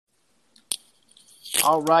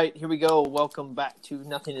All right, here we go. Welcome back to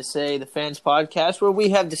Nothing to Say, the Fans Podcast, where we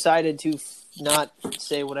have decided to not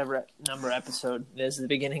say whatever number episode it is at the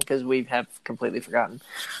beginning because we have completely forgotten.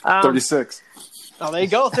 36. Oh, there you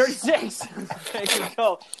go, 36. There you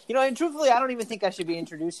go. You know, and truthfully, I don't even think I should be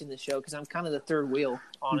introducing the show because I'm kind of the third wheel,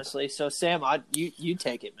 honestly. So, Sam, you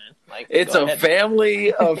take it, man. Like, it's a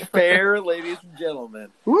family affair, ladies and gentlemen.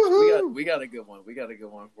 Woohoo! We got a good one. We got a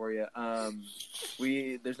good one for you.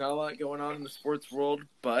 There's not a lot going on in the sports world,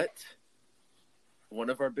 but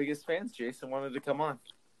one of our biggest fans, Jason, wanted to come on.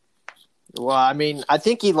 Well, I mean, I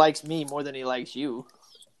think he likes me more than he likes you.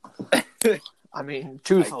 I mean,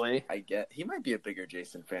 truthfully, I get he might be a bigger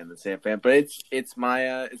Jason fan than Sam fan, but it's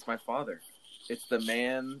my father. It's the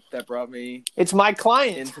man that brought me. It's my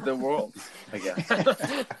client into the world. I guess.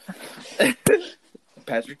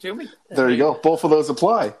 Patrick Toomey. There you go. Both of those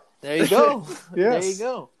apply. There you go. Yes. There you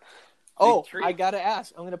go. Oh, I gotta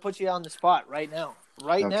ask. I'm gonna put you on the spot right now.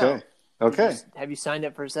 Now. Okay. Have you signed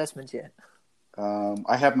up for assessments yet?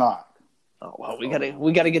 I have not. Oh well, we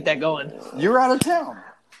gotta get that going. You're out of town.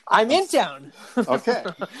 I'm in town. Okay.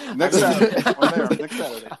 Next Saturday. Next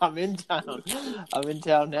Saturday. I'm in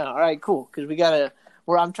town now. All right, cool. Because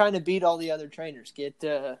I'm trying to beat all the other trainers. Get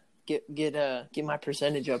my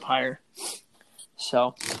percentage up higher.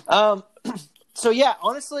 So, so yeah.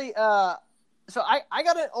 Honestly, so I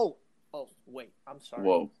gotta. Oh, wait. I'm sorry.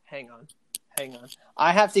 Whoa. Hang on.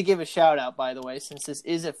 I have to give a shout out, by the way, since this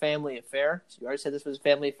is a family affair. So you already said this was a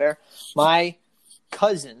family affair. My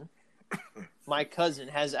cousin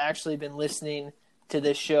has actually been listening to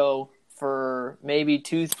this show for maybe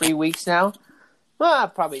 2-3 weeks now.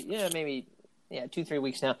 Probably, 2-3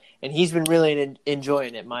 weeks now. And he's been really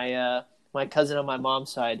enjoying it. My cousin on my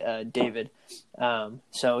mom's side, David.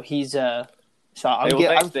 So he's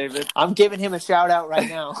David. I'm giving him a shout out right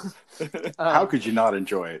now. How could you not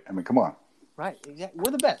enjoy it? I mean, come on. Right, exactly.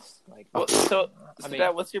 We're the best.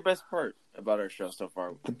 Dad, what's your best part about our show so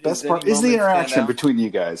far? The best part is the interaction between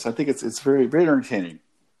you guys. I think it's very, very entertaining.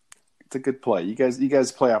 It's a good play. You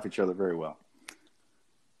guys play off each other very well.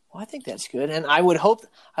 Well, I think that's good, and I would hope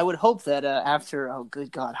that after. Oh,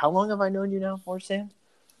 good God, how long have I known you now for, Sam?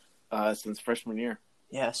 Since freshman year.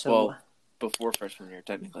 Yeah. So. Well, before freshman year,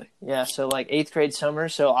 technically. Yeah, so like 8th grade summer.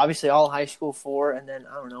 So obviously all high school 4, and then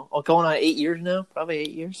I don't know. Going on 8 years now. Probably 8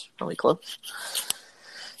 years. Probably close.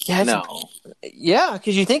 Yeah. Yeah,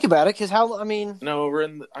 because you think about it. Because No,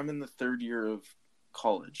 I'm in the third year of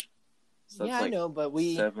college. So yeah, I know, but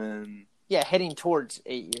 7. Yeah, heading towards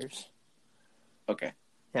 8 years. Okay.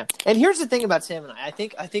 Yeah, and here's the thing about Sam and I.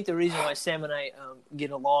 I think the reason why Sam and I get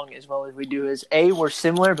along as well as we do is A, we're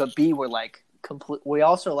similar, but B, we're like. We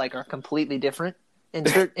also are completely different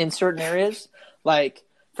in certain areas. Like,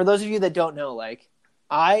 for those of you that don't know,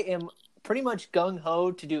 I am pretty much gung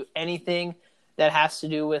ho to do anything that has to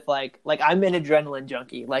do with like I'm an adrenaline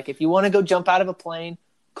junkie. Like, if you want to go jump out of a plane,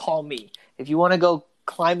 call me. If you want to go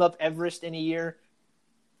climb up Everest in a year,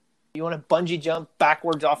 you want to bungee jump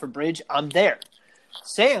backwards off a bridge, I'm there.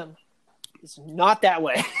 Sam is not that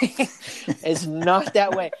way. It's not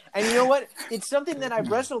that way. And you know what? It's something that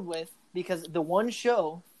I've wrestled with. Because the one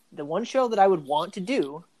show that I would want to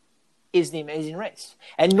do is The Amazing Race.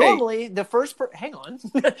 And normally the first hang on.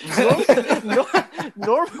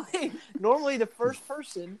 normally the first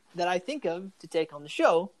person that I think of to take on the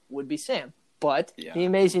show would be Sam. But The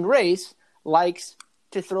Amazing Race likes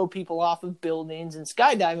to throw people off of buildings and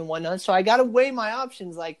skydive and whatnot. So I got to weigh my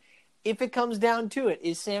options. Like, if it comes down to it,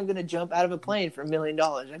 is Sam going to jump out of a plane for $1 million?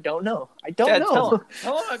 I don't know. Tell him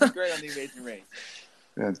I'd be great on The Amazing Race.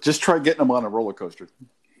 Yeah, just try getting them on a roller coaster.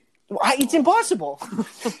 It's impossible.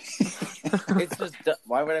 It's just,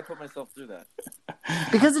 why would I put myself through that?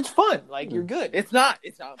 Because it's fun. Like, you're good. It's not.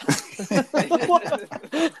 It's not fun.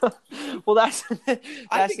 Well, that's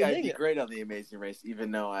I think I'd be great on The Amazing Race,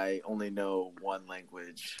 even though I only know one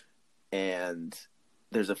language, and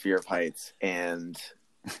there's a fear of heights, and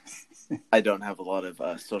I don't have a lot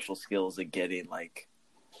of social skills in getting like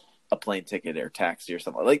a plane ticket or taxi or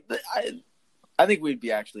something like that. I think we'd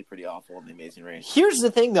be actually pretty awful in The Amazing Race. Here's the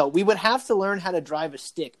thing, though. We would have to learn how to drive a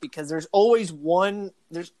stick because there's always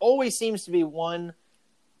seems to be one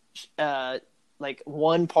part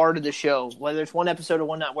of the show, whether it's one episode or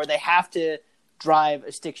one not, where they have to drive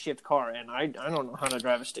a stick shift car. And I don't know how to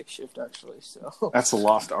drive a stick shift, actually. So that's a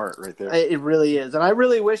lost art right there. It really is. And I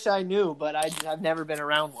really wish I knew, but I've never been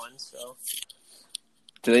around one. So,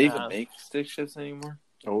 do they even make stick shifts anymore?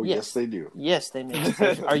 Oh, yes, they do. Yes, they make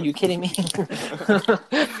it. Are you kidding me?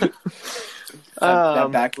 that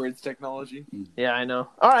backwards technology? Yeah, I know.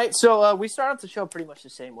 All right, so we start off the show pretty much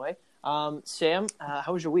the same way. Sam,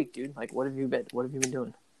 how was your week, dude? Like, what have you been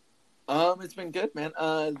doing? It's been good, man.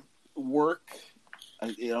 Work.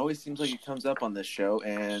 It always seems like it comes up on this show,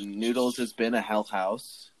 and Noodles has been a hell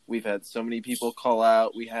house. We've had so many people call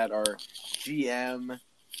out. We had our GM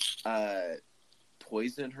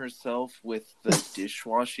poison herself with the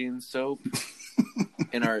dishwashing soap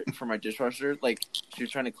from our dishwasher. Like, she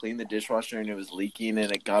was trying to clean the dishwasher and it was leaking,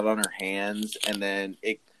 and it got on her hands, and then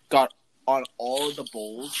it got on all of the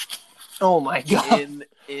bowls. Oh my god!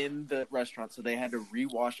 In the restaurant, so they had to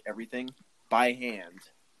rewash everything by hand,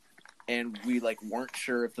 and we weren't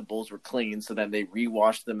sure if the bowls were clean. So then they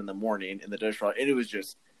rewashed them in the morning in the dishwasher, and it was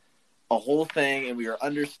just a whole thing. And we were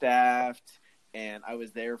understaffed, and I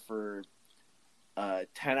was there for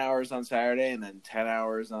 10 hours on Saturday and then 10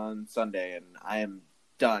 hours on Sunday, and I am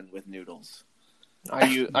done with Noodles. Are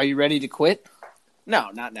you ready to quit?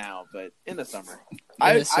 No, not now, but in the summer.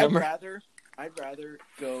 I'd rather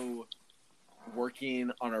go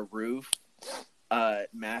working on a roof,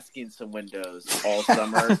 masking some windows all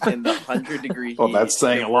summer in the 100-degree heat. Oh, that's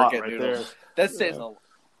saying a lot right Noodles. there. That's saying a lot.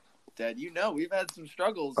 Dad, we've had some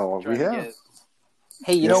struggles. Oh, we have.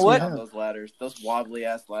 Hey, you know what? On those ladders, those wobbly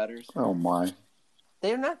ass ladders. Oh my!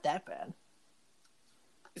 They're not that bad.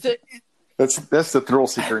 That's the thrill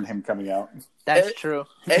seeker in him coming out. That's true.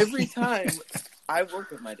 Every time I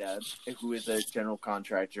work with my dad, who is a general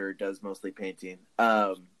contractor, does mostly painting.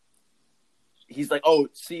 He's like, "Oh,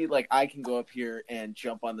 see, I can go up here and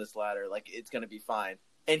jump on this ladder. It's gonna be fine."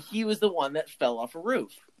 And he was the one that fell off a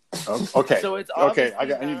roof. Oh, okay. So it's okay. I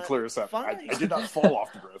need to clear this up. I did not fall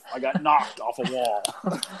off the roof. I got knocked off a wall.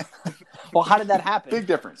 Well, how did that happen? Big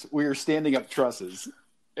difference. We were standing up trusses,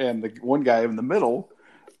 and the one guy in the middle,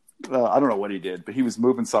 I don't know what he did, but he was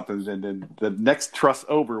moving something, and then the next truss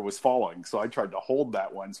over was falling. So I tried to hold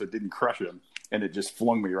that one so it didn't crush him, and it just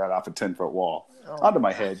flung me right off a 10-foot wall onto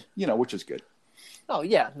my head. Which is good. Oh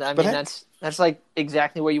yeah, I mean that's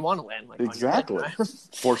exactly where you want to land. Exactly. On your head, right?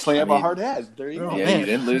 Fortunately, I have a hard head. There you go. Yeah, you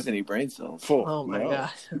didn't lose any brain cells. Oh my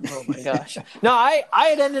gosh! Oh my gosh! No, I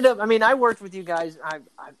had ended up. I mean, I worked with you guys. I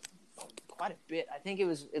quite a bit. I think it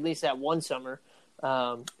was at least that one summer.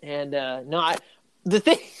 The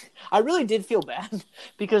thing, I really did feel bad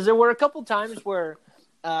because there were a couple times where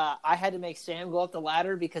I had to make Sam go up the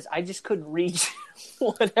ladder because I just couldn't reach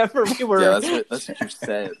whatever we were. Yeah, that's what you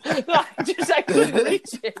said. I couldn't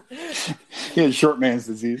reach it. He had short man's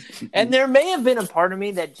disease. And there may have been a part of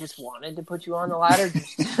me that just wanted to put you on the ladder.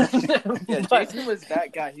 Yeah, Jason was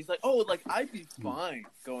that guy. He's like, I'd be fine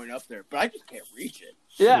going up there, but I just can't reach it.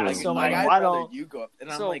 Yeah, so I'd rather you go up.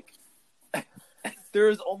 And I'm like, there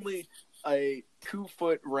is only a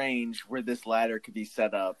 2-foot range where this ladder could be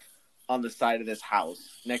set up on the side of this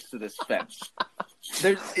house next to this fence.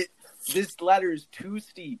 This ladder is too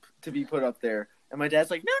steep to be put up there, and my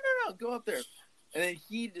dad's like, no, go up there. And then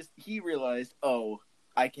he realized, oh,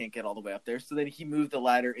 I can't get all the way up there. So then he moved the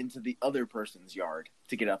ladder into the other person's yard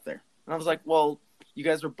to get up there. And I was like, well, you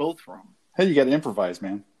guys are both wrong. Hey, you got to improvise,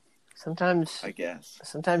 man. Sometimes, I guess.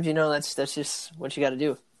 Sometimes that's just what you got to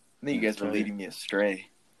do. I think you guys were leading me astray.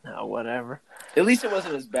 No, whatever. At least it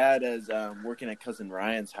wasn't as bad as working at Cousin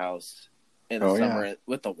Ryan's house in the summer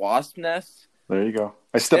with the wasp nest. There you go.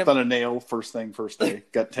 I stepped on a nail first day.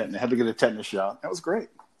 Had to get a tetanus shot. That was great.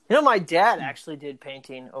 My dad actually did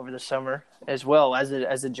painting over the summer as well as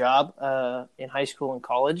a job in high school and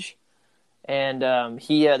college. And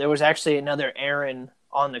there was actually another Aaron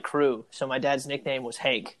on the crew. So my dad's nickname was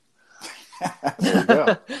Hank. There you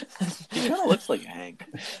go. He kind of looks like Hank.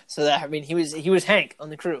 So he was Hank on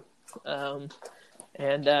the crew.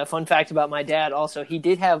 And fun fact about my dad also, he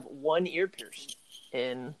did have one ear pierced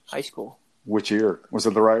in high school. Which ear? Was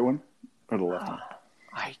it the right one or the left one?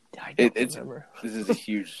 I don't remember. This is a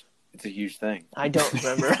huge thing. I don't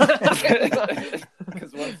remember.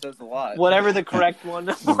 Because one says a lot. Whatever the correct one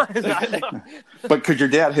was. But could your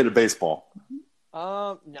dad hit a baseball?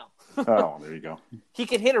 No. Oh, there you go. He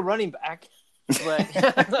could hit a running back, but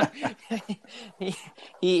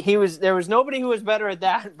he was. There was nobody who was better at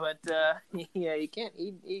that. But he can't.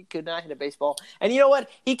 He could not hit a baseball. And you know what?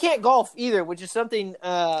 He can't golf either, which is something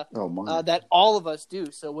that all of us do.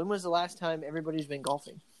 So when was the last time everybody's been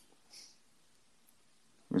golfing?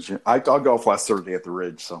 I'll golf last Thursday at the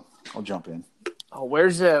Ridge, so I'll jump in. Oh,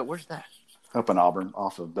 where's that? Up in Auburn,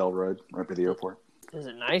 off of Bell Road, right by the airport. Is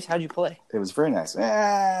it nice? How'd you play? It was very nice.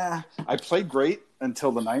 I played great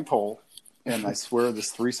until the 9th hole, and I swear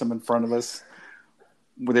this threesome in front of us,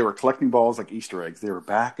 they were collecting balls like Easter eggs. They were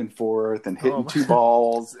back and forth and hitting two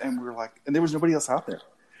balls, and we were like, and there was nobody else out there.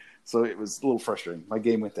 So it was a little frustrating. My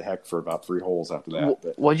game went to heck for about 3 holes after that.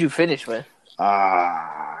 But what'd you finish with?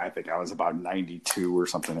 I think I was about 92 or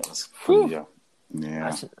something. It was pretty,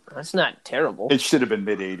 Yeah. That's not terrible. It should have been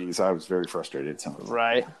mid-80s. I was very frustrated.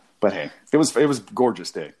 Right. But hey, it was a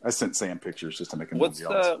gorgeous day. I sent Sam pictures just to make him What's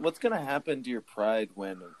going to happen to your pride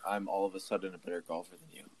when I'm all of a sudden a better golfer than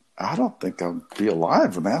you? I don't think I'll be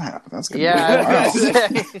alive when that happens. That's gonna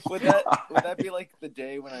be would that be like the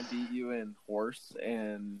day when I beat you in horse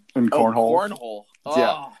and cornhole? Cornhole. Oh.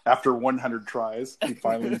 Yeah. After 100 tries, he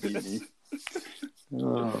finally beat me.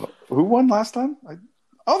 Who won last time? That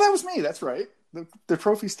was me. That's right. The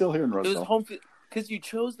trophy's still here in Roseville. It was home because you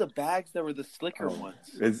chose the bags that were the slicker ones.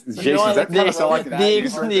 The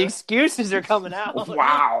excuses are coming out.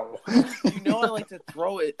 Wow. I like to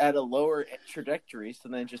throw it at a lower trajectory, so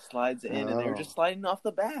then it just slides in, and they're just sliding off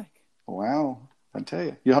the back. Wow. I tell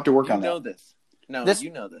you. You'll have to work on that. You know this. No, you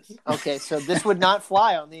know this. Okay, so this would not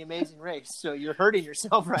fly on the Amazing Race, so you're hurting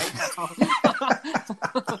yourself right now.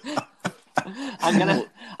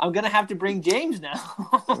 I'm gonna have to bring James now.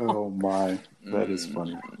 Oh my, that is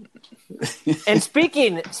funny. And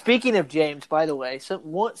speaking of James, by the way,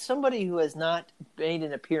 somebody who has not made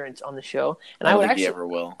an appearance on the show, and I would think he ever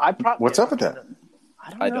will. What's up with that?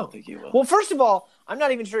 I don't think he will. Well, first of all, I'm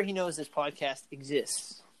not even sure he knows this podcast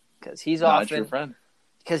exists because he's off. Not your friend.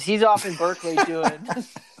 Because he's off in Berkeley doing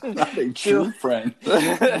not a true friend.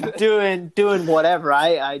 doing whatever.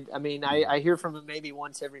 I mean I hear from him maybe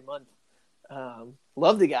once every month.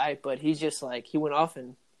 Love the guy, but he's just like he went off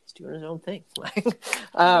and he's doing his own thing.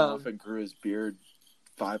 Off and grew his beard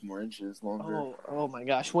 5 more inches longer. Oh my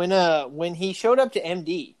gosh! When he showed up to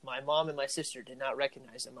MD, my mom and my sister did not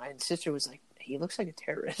recognize him. My sister was like, "He looks like a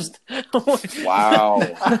terrorist." Wow!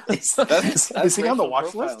 Is he on the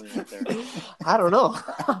watch list? Right. I don't know.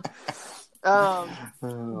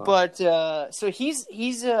 But so he's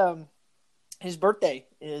his birthday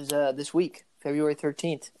is this week, February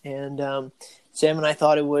 13th, and Sam and I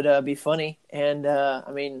thought it would be funny. And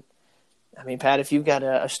I mean, Pat, if you've got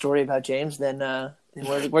a story about James, then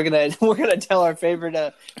we're gonna tell our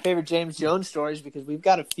favorite James Jones stories because we've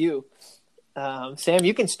got a few. Sam,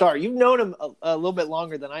 you can start. You've known him a little bit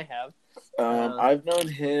longer than I have. I've known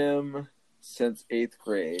him since 8th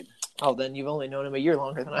grade. Oh, then you've only known him a year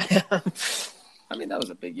longer than I have. I mean, that was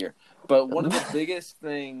a big year. But one of the biggest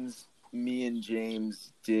things me and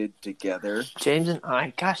James did together. James and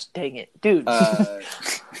I, gosh dang it, dude.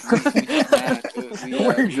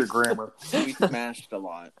 Where's your grammar? We smashed a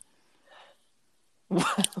lot.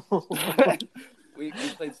 we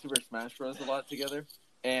played Super Smash Bros. A lot together,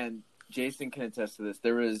 and Jason can attest to this.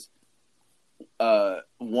 There was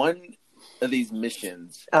one of these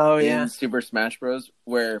missions in Super Smash Bros.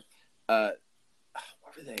 Where what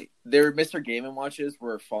were they? They were Mr. Game & Watches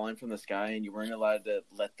were falling from the sky, and you weren't allowed to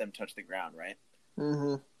let them touch the ground, right?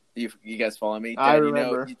 Mm-hmm. You guys follow me? Dad, I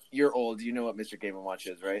remember. You're old. You know what Mr. Game & Watch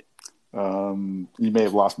is, right? You may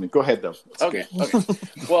have lost me. Go ahead, though. Okay.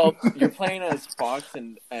 Well, you're playing as Fox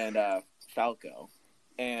and Falco,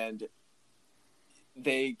 and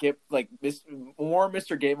they get more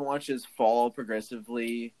Mr. Game & Watches fall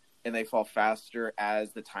progressively, and they fall faster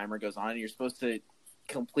as the timer goes on. And you're supposed to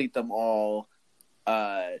complete them all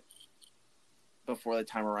before the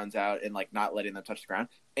timer runs out, and not letting them touch the ground.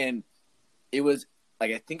 And it was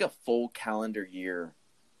I think a full calendar year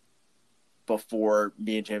before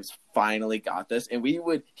me and James finally got this, and he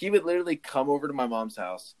would literally come over to my mom's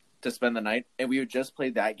house to spend the night, and we would just play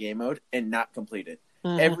that game mode and not complete it.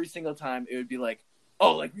 Mm-hmm. Every single time it would be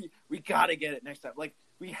we gotta get it next time,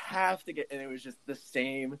 we have to get, and it was just the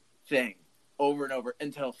same thing over and over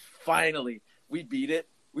until finally we beat it.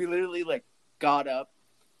 We literally got up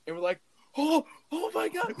and we're like, oh my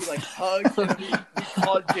god, we hugged and we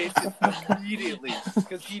called Jason immediately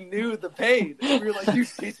because he knew the pain. And we were like, dude,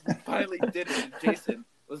 Jason, we finally did it. And Jason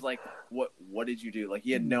was like, what did you do?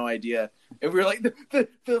 He had no idea. And we were like,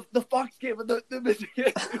 the Fox game and the Mr.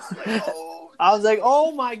 Game. I was like,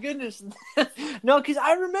 oh my goodness. No, because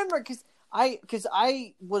I remember because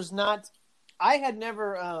I was not, I had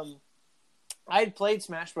never I had played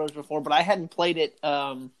Smash Bros before, but I hadn't played it.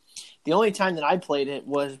 The only time that I played it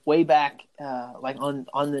was way back, on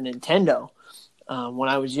the Nintendo, when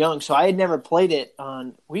I was young. So I had never played it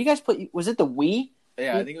on. Were you guys play? Was it the Wii?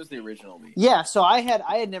 Yeah, I think it was the original Wii. Yeah, so I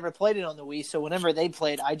had never played it on the Wii. So whenever they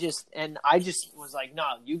played, I just was like, no,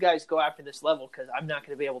 you guys go after this level because I'm not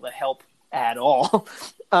going to be able to help at all.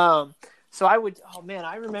 So I would. Oh man,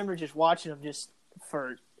 I remember just watching them just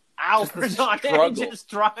for hours on end, just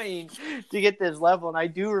trying to get this level. And I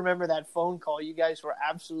do remember that phone call. You guys were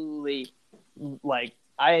absolutely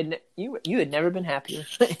you had never been happier.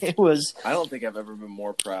 It was. I don't think I've ever been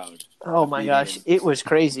more proud. Oh my gosh, it was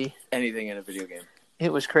crazy. Anything in a video game.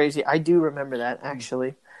 It was crazy. I do remember that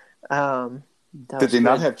actually. Did they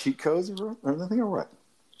not have cheat codes or anything, or what?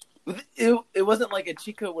 It wasn't like a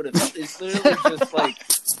cheat code would have. It's literally just like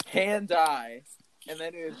hand eye, and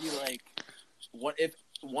then it would be like, if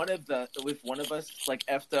one of us like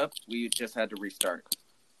effed up, we just had to restart.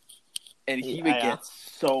 And he would get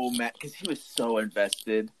so mad because he was so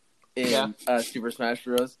invested in Super Smash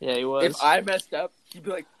Bros. Yeah, he was. If I messed up, he'd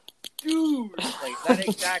be like, "Dude, like that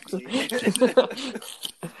exactly."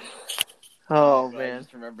 Oh I man,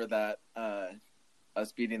 just remember that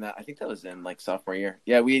us beating that. I think that was in like sophomore year.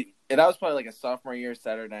 Yeah, that was probably like a sophomore year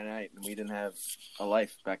Saturday night, and we didn't have a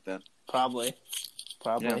life back then. Probably.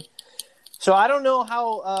 Yeah. So I don't know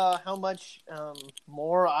how much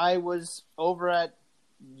more I was over at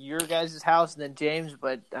your guys' house than James,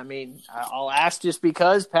 but I mean, I'll ask just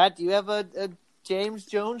because. Pat, do you have a James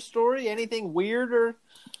Jones story? Anything weird or?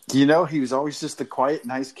 He was always just a quiet,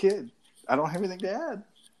 nice kid. I don't have anything to add.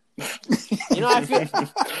 I feel.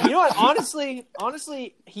 You know what?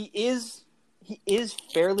 Honestly, he is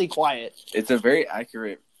fairly quiet. It's a very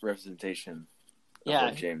accurate representation. Yeah,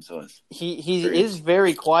 what James was. He is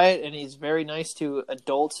very quiet, and he's very nice to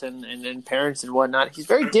adults and parents and whatnot. He's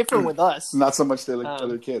very different with us. Not so much to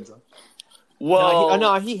other kids. Huh?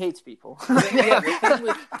 Well, he hates people.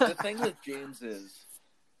 The thing with James is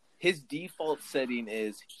his default setting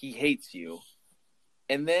is he hates you,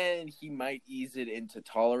 and then he might ease it into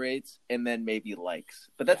tolerates, and then maybe likes.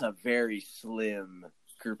 But that's a very slim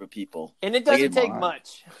group of people, and it doesn't take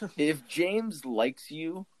much. If James likes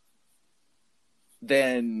you,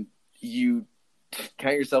 then you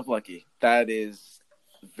count yourself lucky. That is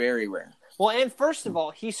very rare. Well, and first of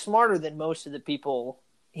all, he's smarter than most of the people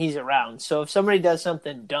he's around. So if somebody does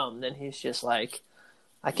something dumb, then he's just like,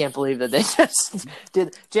 I can't believe that they just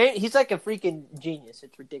did. He's like a freaking genius.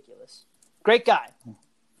 It's ridiculous. Great guy.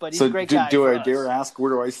 But he's a great guy. Do I dare ask,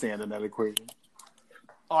 where do I stand in that equation?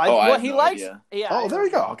 He likes. Idea. Yeah. Oh, there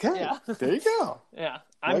you go. Okay. Yeah. There you go. Yeah.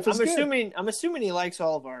 I'm assuming he likes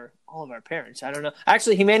all of our parents. I don't know.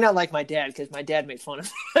 Actually, he may not like my dad because my dad made fun of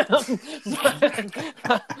him.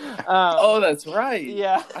 That's right.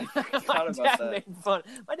 Yeah. I forgot about that.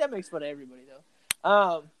 My dad makes fun of everybody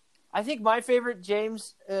though. I think my favorite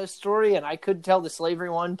James story, and I could tell the slavery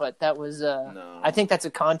one, but that was no. I think that's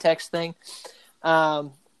a context thing.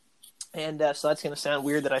 And so that's going to sound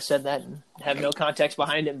weird that I said that and have no context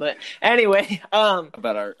behind it. But anyway.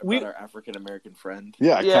 About our African-American friend.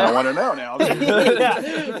 Yeah, I kind of want to know now.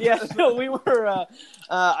 Yeah, so we were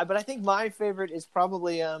but I think my favorite is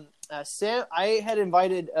probably Sam. I had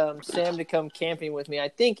invited Sam to come camping with me. I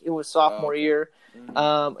think it was sophomore year.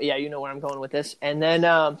 Mm-hmm. Yeah, you know where I'm going with this. And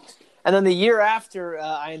then the year after,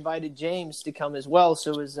 I invited James to come as well.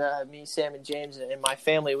 So it was me, Sam, and James, and my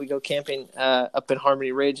family. We go camping up in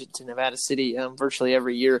Harmony Ridge to Nevada City virtually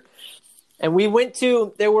every year. And we went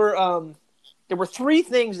to there were 3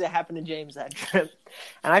 things that happened to James that trip,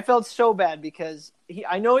 and I felt so bad because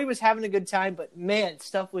I know he was having a good time, but man,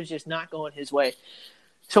 stuff was just not going his way.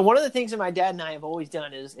 So one of the things that my dad and I have always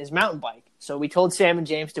done is mountain bike. So we told Sam and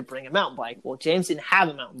James to bring a mountain bike. Well, James didn't have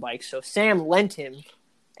a mountain bike, so Sam lent him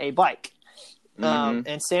a bike.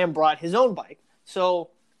 And Sam brought his own bike. So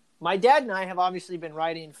my dad and I have obviously been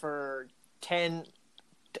riding for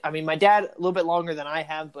my dad a little bit longer than I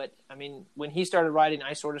have, but I mean, when he started riding,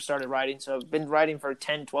 I sort of started riding. So I've been riding for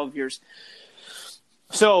 10, 12 years.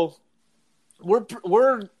 So we're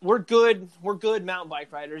good mountain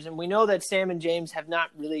bike riders. And we know that Sam and James have not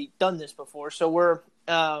really done this before. So we're,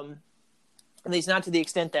 at least not to the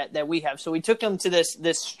extent that we have. So we took them to this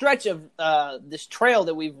stretch of this trail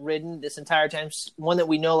that we've ridden this entire time, one that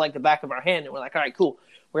we know like the back of our hand. And we're like, all right, cool.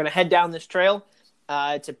 We're going to head down this trail.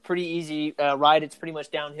 It's a pretty easy ride. It's pretty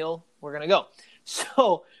much downhill. We're going to go.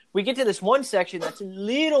 So we get to this one section that's a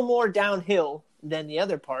little more downhill than the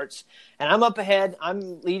other parts. And I'm up ahead.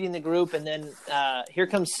 I'm leading the group. And then here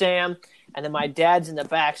comes Sam. And then my dad's in the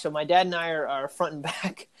back. So my dad and I are front and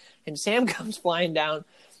back. And Sam comes flying down.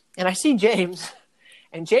 And I see James,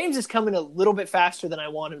 and James is coming a little bit faster than I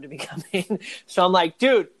want him to be coming. So I'm like,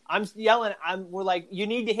 dude, I'm yelling. We're like, you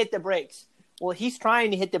need to hit the brakes. Well, he's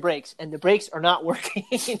trying to hit the brakes, and the brakes are not working.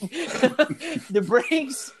 The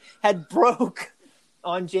brakes had broke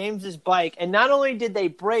on James's bike. And not only did they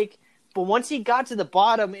break, but once he got to the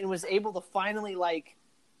bottom and was able to finally, like,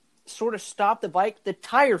 sort of stop the bike, the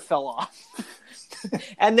tire fell off.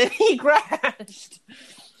 And then he crashed.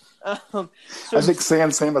 So I think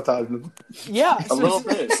Sam sabotaged him. Yeah, a little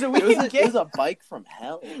bit. So it was a bike from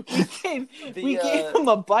hell. We gave him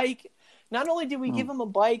a bike. Not only did we give him a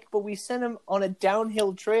bike, but we sent him on a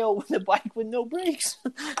downhill trail with a bike with no brakes.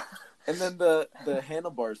 And then the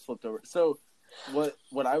handlebars flipped over. So what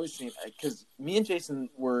I was seeing, because me and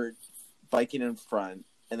Jason were biking in front,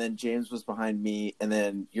 and then James was behind me, and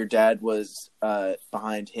then your dad was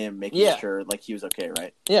behind him, making sure like he was okay,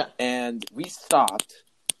 right? Yeah. And we stopped,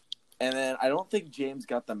 and then I don't think James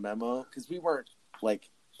got the memo because we weren't like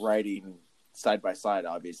riding side by side.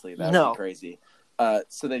 Obviously, that would be crazy.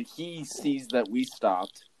 So then he sees that we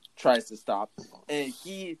stopped, tries to stop, and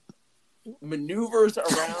he maneuvers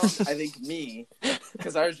around, I think, me,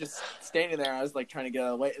 because I was just standing there. I was like trying to get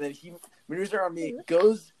out of the way, and then he maneuvers around me,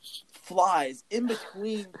 flies in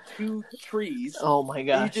between two trees. Oh my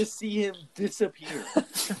gosh! And you just see him disappear.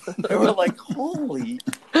 And we're like, "Holy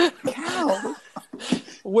cow!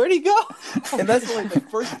 Where'd he go?" And that's like the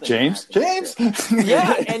first thing. James.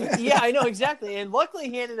 Yeah, I know exactly. And luckily,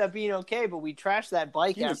 he ended up being okay. But we trashed that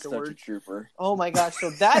bike afterwards. Such a trooper. Oh my gosh!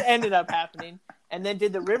 So that ended up happening. And then,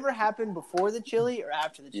 did the river happen before the chili or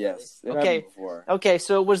after the chili? Yes, it happened before. Okay,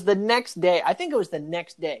 so it was the next day. I think it was the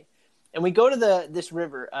next day, and we go to this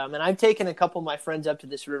river. And I've taken a couple of my friends up to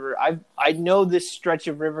this river. I know this stretch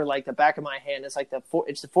of river like the back of my hand. It's like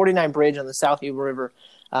it's the 49 Bridge on the South Yuba River.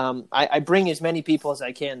 I bring as many people as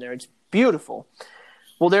I can there. It's beautiful.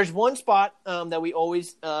 Well, there's one spot that we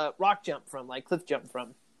always rock jump from, like cliff jump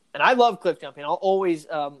from, and I love cliff jumping. I'll always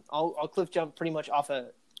I'll cliff jump pretty much off of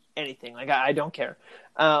anything. Like I don't care.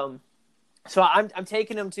 So I'm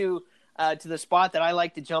taking them to the spot that I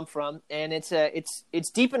like to jump from, and it's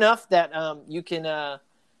deep enough that you can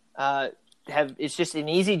have. It's just an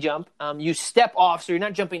easy jump. You step off, so you're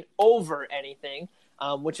not jumping over anything,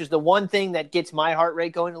 which is the one thing that gets my heart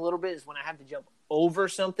rate going a little bit. Is when I have to jump over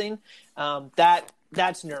something.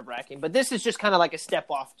 That's nerve wracking. But this is just kind of like a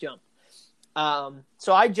step off jump.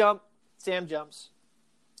 So I jump. Sam jumps.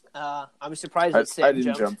 I was surprised that Sam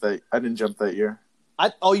jumped. I didn't jump that year.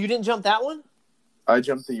 You didn't jump that one? I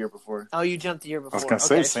jumped the year before. Oh, you jumped the year before. I was going to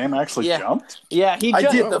say, Sam actually jumped? Yeah, he jumped.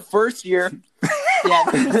 I did the first year. Yeah.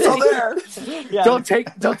 Still there. Yeah. Don't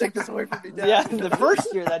take this away from me, Dad. Yeah, the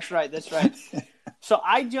first year. That's right. So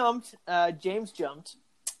I jumped. James jumped.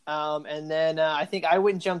 And then I think I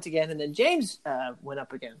went and jumped again. And then James went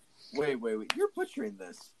up again. Wait. You're butchering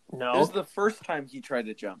this. No. This is the first time he tried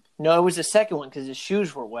to jump. No, it was the second one because his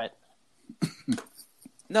shoes were wet.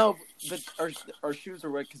 No, but our shoes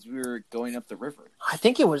were wet because we were going up the river. I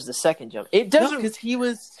think it was the second jump. It doesn't because he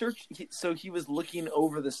was so he was looking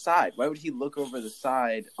over the side. Why would he look over the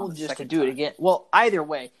side? Just to do it again. Well, either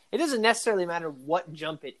way, it doesn't necessarily matter what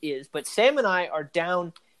jump it is. But Sam and I are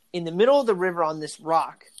down in the middle of the river on this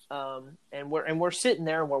rock, and we're sitting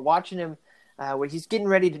there and we're watching him where he's getting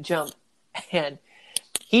ready to jump, and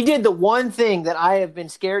he did the one thing that I have been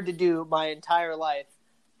scared to do my entire life.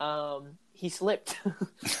 He slipped.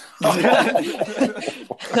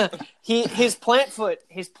 His plant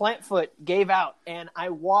foot gave out, and I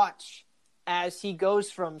watch as he goes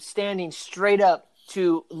from standing straight up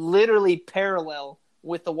to literally parallel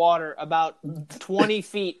with the water, about 20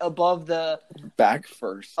 feet above the back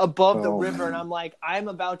first above the river, and I'm like, I'm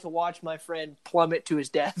about to watch my friend plummet to his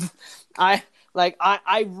death. I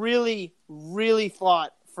really, really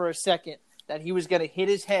thought for a second that he was going to hit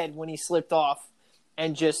his head when he slipped off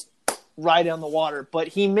and just right on the water, but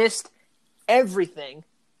he missed everything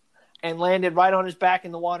and landed right on his back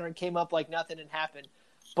in the water and came up like nothing had happened.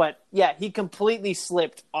 But yeah, he completely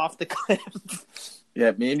slipped off the cliff.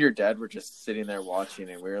 Yeah, me and your dad were just sitting there watching,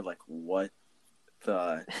 and we were like, "What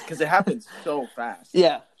the?" Because it happened so fast.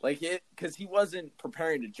 Yeah, because he wasn't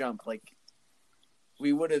preparing to jump. Like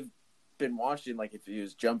we would have been watching, like if he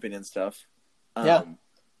was jumping and stuff. Yeah.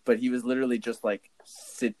 But he was literally just like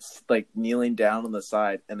kneeling down on the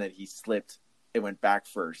side, and then he slipped. It went back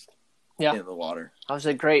first. Yeah. In the water. I was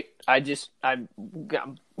like, great. There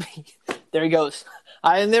he goes.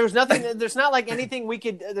 And there was nothing. There's not like anything we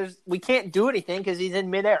could. We can't do anything because he's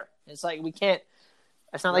in midair. It's like we can't.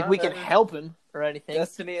 It's not like we can help him or anything.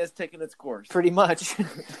 Destiny has taken its course. Pretty much.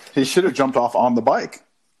 He should have jumped off on the bike.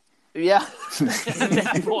 Yeah. At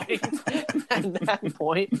that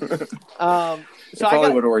point. So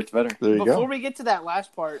probably would have worked better. There you go. Before we get to that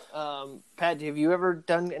last part, Pat, have you ever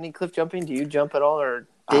done any cliff jumping? Do you jump at all or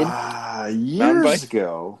did? Years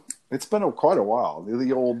ago. It's been quite a while.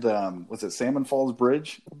 The old, was it Salmon Falls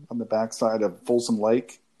Bridge on the backside of Folsom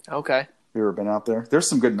Lake? Okay. Have you ever been out there? There's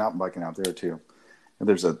some good mountain biking out there too. And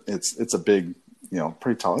it's a big,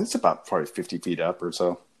 pretty tall. It's about probably 50 feet up or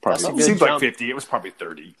so. Probably it seems like 50. It was probably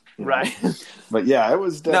 30. Right. But yeah, it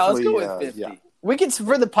was definitely. No, let's go with 50. Yeah. We could,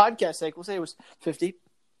 for the podcast sake, we'll say it was 50.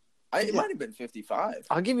 It might have been 55.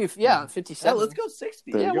 I'll give you, 57. Yeah, let's go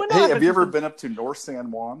 60. Yeah, why not? Hey, have you ever been up to North San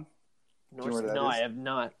Juan? No, I have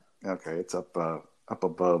not. Okay, it's up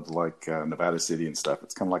above like Nevada City and stuff.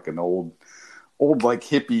 It's kind of like an old old like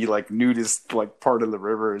hippie like nudist like part of the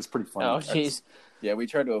river. It's pretty funny. Oh, jeez. Yeah, we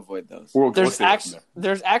try to avoid those.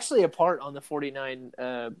 There's actually a part on the 49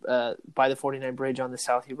 by the 49 bridge on the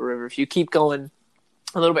South Yuba River. If you keep going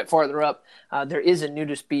a little bit farther up, there is a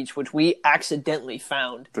nudist beach which we accidentally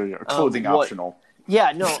found. Clothing optional.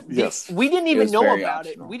 Yeah, no. Yes. We didn't even know about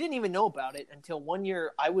optional. it. We didn't even know about it until one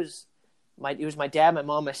year. It was my dad, my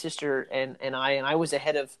mom, my sister, and I was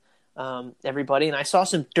ahead of everybody, and I saw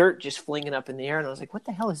some dirt just flinging up in the air, and I was like, what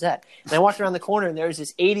the hell is that? And I walked around the corner, and there was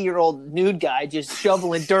this 80-year-old nude guy just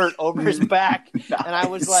shoveling dirt over his back. Nice. And I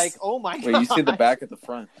was like, oh my god. Wait, you see the back at the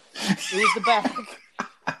front? It was the back.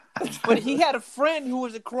 But he had a friend who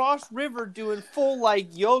was across river doing full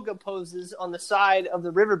like yoga poses on the side of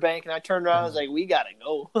the riverbank, and I turned around and I was like, we gotta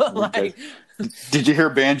go. Like, did you hear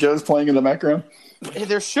banjos playing in the background?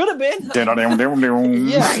 There should have been.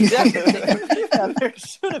 Yeah, exactly. Yeah, there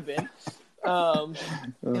should have been.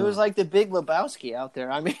 It was like the Big Lebowski out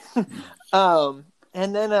there. I mean,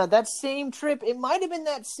 and then that same trip, it might have been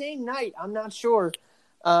that same night. I'm not sure.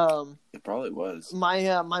 It probably was.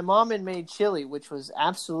 My mom had made chili, which was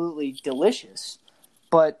absolutely delicious,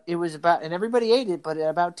 but it was and everybody ate it. But at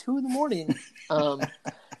about 2 a.m,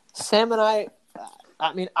 Sam and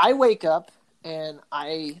I wake up and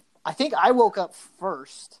I think I woke up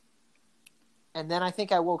first, and then I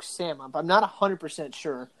think I woke Sam up. I'm not 100%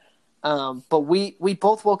 sure, but we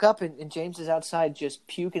both woke up and James is outside just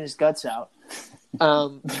puking his guts out.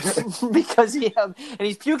 Because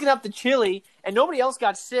he's puking up the chili, and nobody else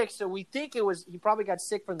got sick, so we think he probably got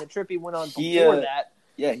sick from the trip he went on before that.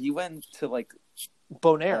 Yeah, he went to like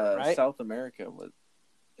Bonaire, right? South America.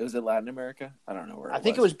 Was it Latin America? I don't know where. I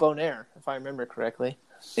think it was Bonaire, if I remember correctly.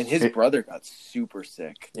 And his brother got super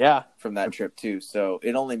sick. Yeah, from that trip too. So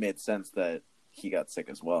it only made sense that he got sick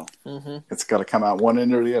as well. Mm-hmm. It's got to come out one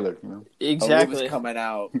end or the other, you know. Exactly, it was coming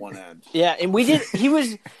out one end. Yeah, and we did. He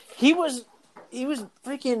was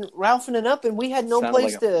freaking Ralphing it up, and we had no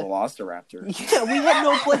place like to. Velociraptor. Yeah, we had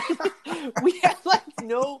no place. We had like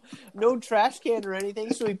no trash can or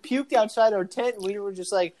anything, so we puked outside our tent, and we were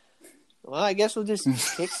just like, well, I guess we'll just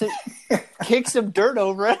kick some dirt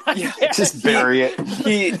over it. Yeah, just bury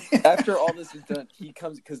it. After all this is done, he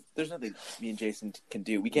comes because there's nothing me and Jason can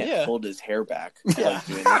do. We can't hold his hair back. Yeah.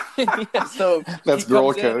 Yeah. So that's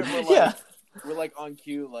girl code. We're like on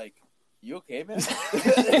cue, like, you okay, man?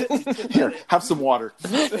 Here, have some water.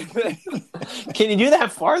 Can you do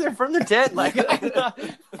that farther from the tent? Like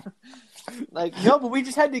no, but we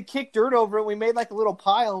just had to kick dirt over it. We made like a little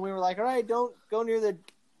pile, and we were like, all right, don't go near the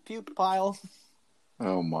puke pile.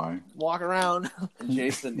 Oh my! Walk around. And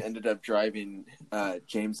Jason ended up driving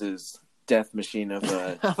James's death machine of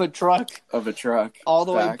a truck all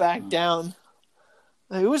the way back down.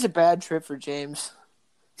 It was a bad trip for James.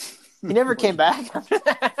 He never came back after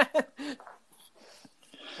that.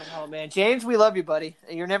 Oh man, James, we love you, buddy.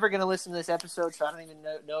 You're never gonna listen to this episode, so I don't even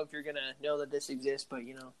know if you're gonna know that this exists. But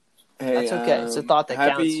you know, that's okay. It's a thought that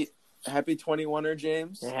counts. Happy 21er,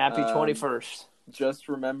 James. And happy 21st. Just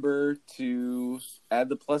remember to add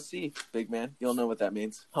the +C, big man. You'll know what that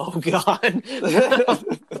means. Oh God.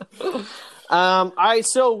 All right,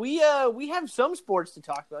 so we have some sports to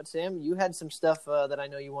talk about. Sam, you had some stuff that I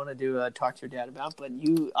know you wanted to talk to your dad about, but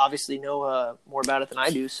you obviously know more about it than I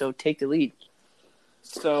do. So take the lead.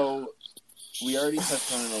 So we already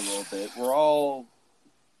touched on it a little bit.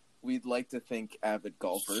 We'd like to think avid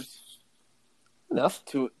golfers. Enough.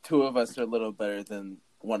 Two of us are a little better than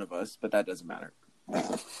one of us, but that doesn't matter.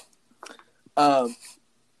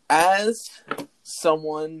 As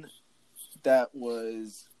someone that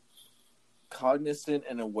was cognizant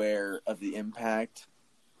and aware of the impact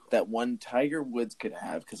that one Tiger Woods could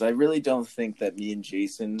have, because I really don't think that me and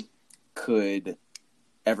Jason could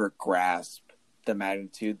ever grasp the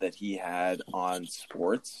magnitude that he had on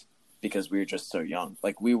sports because we were just so young.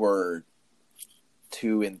 Like, we were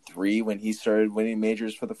 2 and 3 when he started winning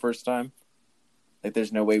majors for the first time. Like,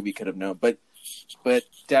 there's no way we could have known. But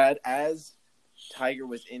Dad, as Tiger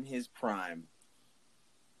was in his prime,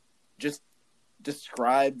 just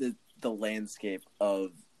describe the landscape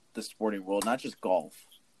of the sporting world, not just golf,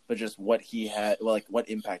 but just what he had, like what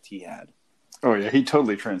impact he had. Oh yeah, he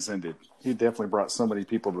totally transcended. He definitely brought so many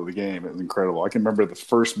people to the game. It was incredible. I can remember the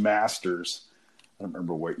first Masters. I don't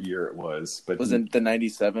remember what year it was, but was it the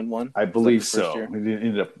 '97 one? I believe so. He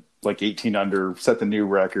ended up like 18 under, set the new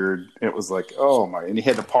record. It was like, oh my! And he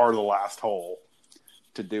had to par the last hole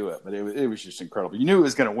to do it, but it was just incredible. You knew he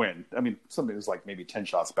was going to win. I mean, something was like maybe 10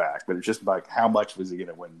 shots back, but it's just like how much was he going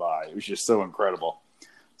to win by? It was just so incredible.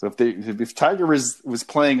 So if Tiger was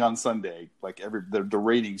playing on Sunday, like the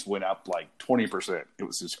ratings went up like 20%. It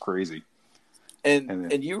was just crazy.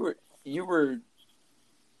 And you were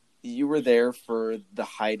you were there for the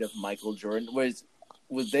height of Michael Jordan.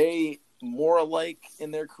 Was they more alike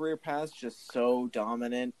in their career paths, just so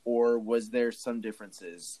dominant, or was there some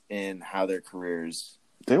differences in how their careers?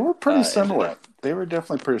 They were pretty similar. They were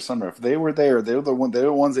definitely pretty similar. If they were there, they were the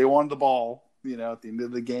ones they wanted the ball, at the end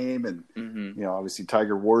of the game. And, obviously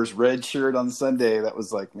Tiger wore his red shirt on Sunday. That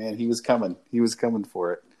was like, man, he was coming. He was coming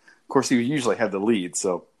for it. Of course, he usually had the lead.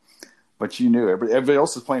 So, but you knew everybody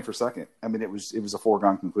else was playing for second. I mean, it was a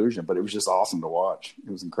foregone conclusion, but it was just awesome to watch.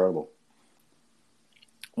 It was incredible.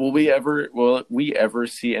 Will we ever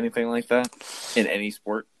see anything like that in any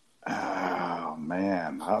sport? Oh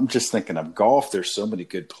man, I'm just thinking of golf. There's so many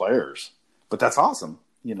good players, but that's awesome.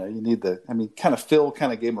 You need kind of Phil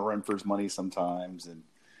kind of gave him a run for his money sometimes, and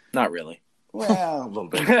not really. Well, a little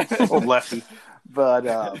bit, old lefty, but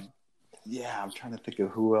yeah, I'm trying to think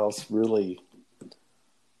of who else really.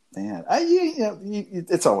 Man,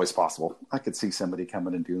 it's always possible. I could see somebody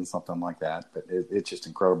coming and doing something like that, but it's just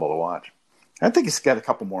incredible to watch. I think he's got a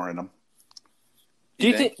couple more in him. Do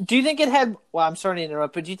you think it had? Well, I'm sorry to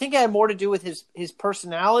interrupt, but do you think it had more to do with his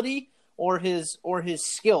personality or his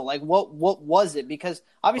skill? Like, what was it? Because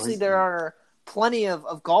obviously there are plenty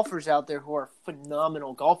of golfers out there who are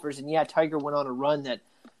phenomenal golfers, and yeah, Tiger went on a run that,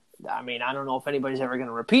 I mean, I don't know if anybody's ever going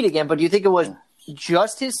to repeat again. But do you think it was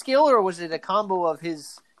just his skill, or was it a combo of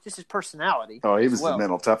his personality? Oh, he was the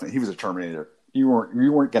mental toughness. He was a Terminator. You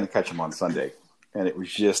weren't going to catch him on Sunday, and it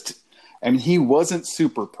was just. I mean, he wasn't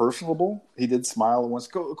super personable. He did smile once.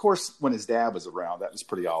 Of course, when his dad was around, that was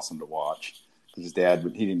pretty awesome to watch. His dad,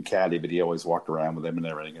 he didn't caddy, but he always walked around with him and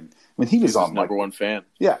everything. And I mean, he was on number one fan.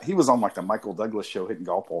 Yeah, he was on like the Michael Douglas show hitting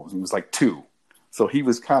golf balls. He was like 2, so he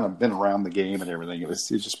was kind of been around the game and everything. It was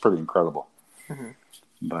just pretty incredible. Mm-hmm.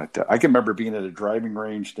 But I can remember being at a driving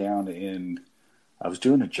range down in. I was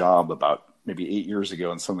doing a job about maybe 8 years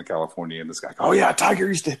ago in Southern California, and this guy, oh yeah, Tiger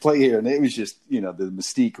used to play here, and it was just, the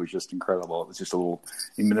mystique was just incredible. It was just a little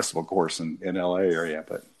municipal course in LA area,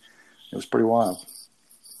 but it was pretty wild.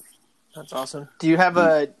 That's awesome. Do you have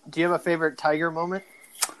a favorite Tiger moment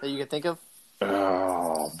that you can think of?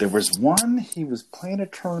 Oh, there was one. He was playing a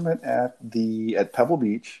tournament at Pebble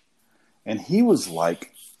Beach, and he was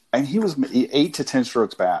 8 to 10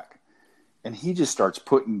 strokes back, and he just starts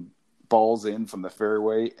putting balls in from the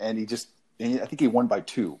fairway, and I think he won by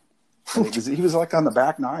 2. And he was like on the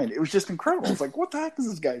back 9. It was just incredible. It's like, what the heck is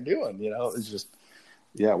this guy doing? It was just,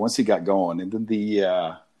 once he got going. And then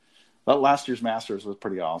that last year's Masters was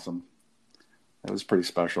pretty awesome. It was pretty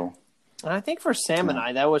special. And I think for Sam and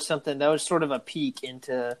I, that was something that was sort of a peek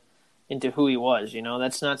into who he was.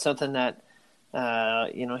 That's not something that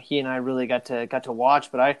he and I really got to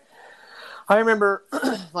watch. But I remember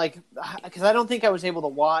because I don't think I was able to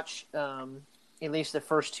watch. At least the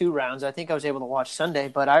first 2 rounds. I think I was able to watch Sunday,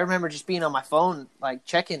 but I remember just being on my phone, like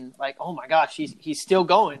checking, like, oh my gosh, he's still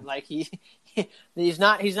going. Like he's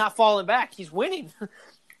not falling back. He's winning.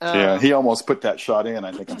 He almost put that shot in,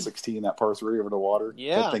 I think, in 16, that par 3 over the water.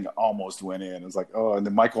 Yeah. That thing almost went in. It was like, oh, and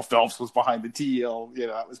then Michael Phelps was behind the tee.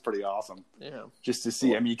 That was pretty awesome. Yeah. Just to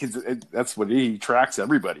see. I mean, that's what he tracks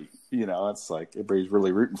everybody. That's like, everybody's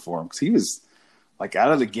really rooting for him because he was like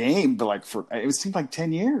out of the game, but it seemed like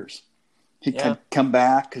 10 years. He could come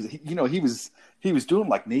back because he was doing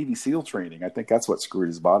like Navy SEAL training. I think that's what screwed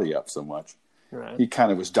his body up so much. Right. He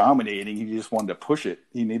kind of was dominating. He just wanted to push it.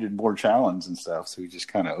 He needed more challenge and stuff, so he just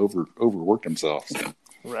kind of overworked himself. So.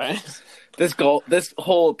 Right. This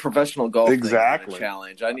whole professional golf exactly thing is a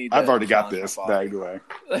challenge. I've already got this bagged away.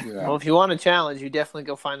 Yeah. Well, if you want a challenge, you definitely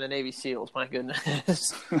go find the Navy SEALs. My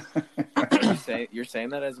goodness. You're saying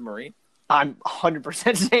that as a Marine? I'm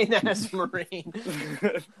 100% saying that as a Marine.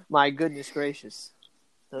 My goodness gracious,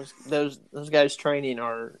 those guys' training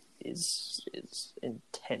is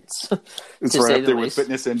intense. It's right up there with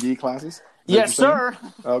Fitness MD classes. Yes, sir.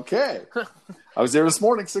 Okay, I was there this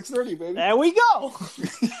morning, 6:30, baby. There we go.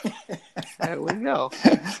 There we go.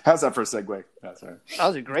 How's that for a segue? That's right. That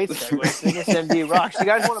was a great segue. Fitness MD rocks. You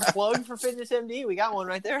guys want to plug for Fitness MD? We got one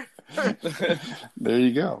right there. There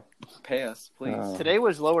you go. Pay us, please. Today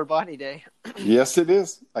was lower body day. Yes, it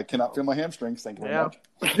is. I cannot feel my hamstrings. Thank you very much.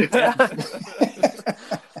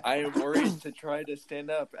 I am worried to try to stand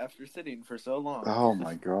up after sitting for so long. Oh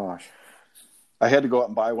my gosh. I had to go out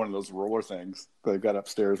and buy one of those roller things that I've got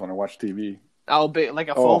upstairs when I watch TV. Oh, big, like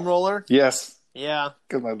a foam roller? Yes. Yeah.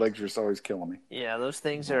 Because my legs are just always killing me. Yeah, those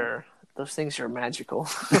things are magical.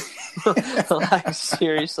 Like,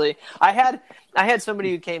 seriously. I had somebody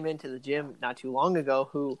who came into the gym not too long ago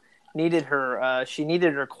who needed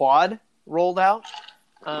her quad rolled out.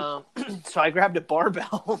 So I grabbed a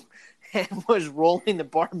barbell and was rolling the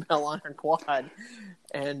barbell on her quad.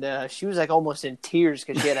 And she was like almost in tears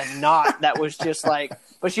because she had a knot that was just like,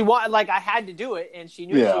 but she wanted, like, I had to do it, and she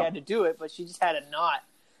knew she had to do it, but she just had a knot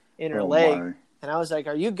in her leg. My. And I was like,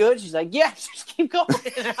 "Are you good?" She's like, "Yeah, just keep going."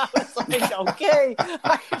 And I was like, "Okay,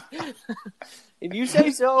 if you say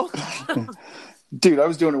so." Dude, I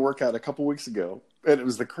was doing a workout a couple weeks ago, and it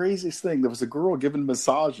was the craziest thing. There was a girl giving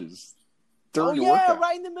massages during the workout.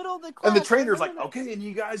 Right in the middle of the class. And the trainer's like, "Okay, and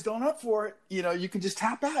you guys don't up for it. You know, you can just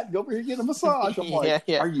tap out, go over here and get a massage." I'm like,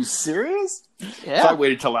 "Are you serious?" Yeah. So I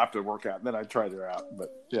waited till after the workout, and then I tried her out.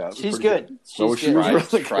 But yeah, she's good. She was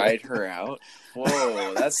really tried her out.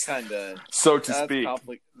 Whoa, that's kind of speak.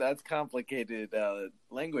 That's complicated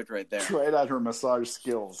language right there. Tried out her massage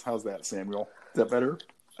skills. How's that, Samuel? Is that better?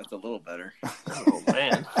 That's a little better. Oh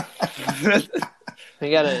man.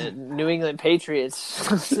 We got a New England Patriots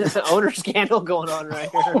owner scandal going on right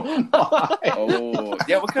here. Oh,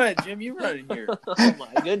 yeah. What kind of gym you running here? Oh,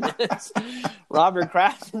 my goodness. Robert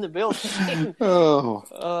Kraft in the building.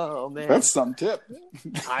 Oh, man. That's some tip.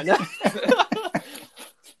 I know.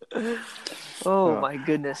 My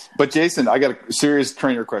goodness. But, Jason, I got a serious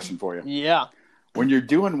trainer question for you. Yeah. When you're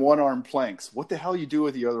doing one-arm planks, what the hell you do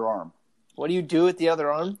with the other arm? What do you do with the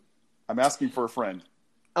other arm? I'm asking for a friend.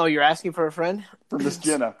 Oh, you're asking for a friend? For Miss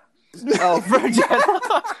Jenna. Oh, for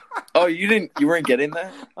Jenna. Oh, you weren't getting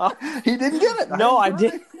that? He didn't get it. No, I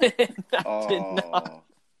didn't. I did not.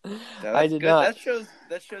 Yeah, I did not.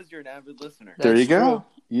 That shows you're an avid listener. There you go.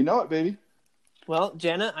 You know it, baby. Well,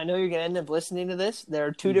 Jenna, I know you're going to end up listening to this. There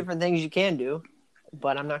are two different things you can do,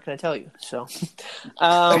 but I'm not going to tell you. So,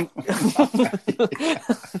 stop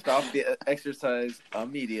the exercise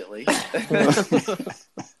immediately.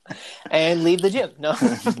 And leave the gym. No.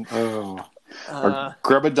 Or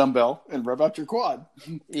grab a dumbbell and rub out your quad.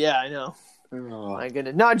 Yeah, I know. My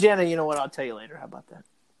goodness. No, Jenna, you know what? I'll tell you later. How about that?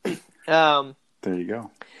 There you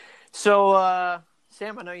go. So,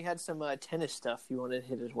 Sam, I know you had some tennis stuff you wanted to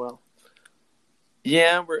hit as well.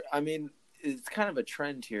 Yeah, it's kind of a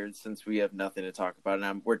trend here since we have nothing to talk about.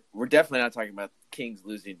 And we're definitely not talking about Kings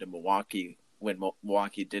losing to Milwaukee when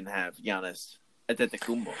Milwaukee didn't have Giannis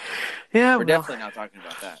Antetokounmpo. Yeah, we're definitely not talking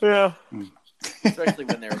about that. Yeah. Especially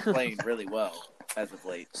when they were playing really well as of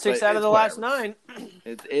late. 6 out of the last 9.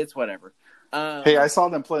 It's whatever. Hey, I saw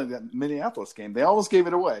them play that Minneapolis game. They almost gave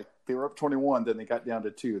it away. They were up 21, then they got down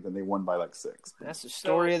to 2, then they won by like 6. That's the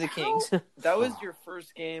story of the Kings. That was your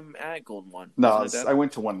first game at Golden One. No, I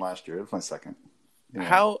went to one last year. It was my second. Yeah.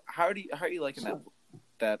 How are you liking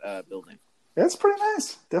that building? Yeah, it's pretty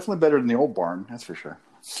nice. Definitely better than the old barn, that's for sure.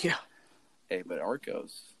 Yeah. Hey, but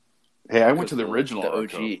Arcos. Hey, I went to the original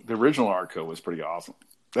Arco. The original Arco was pretty awesome.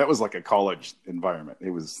 That was like a college environment.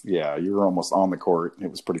 It was, you were almost on the court.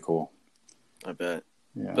 It was pretty cool. I bet.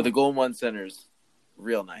 Yeah. But the Golden One Center's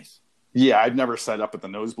real nice. Yeah, I've never set up at the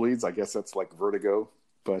nosebleeds. I guess that's like vertigo,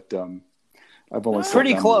 but I've only sat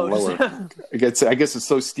pretty down close. Lower. I guess it's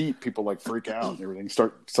so steep, people like freak out and everything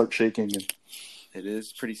start shaking. And it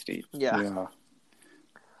is pretty steep. Yeah.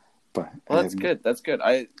 But that's good. That's good.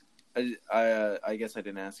 I guess I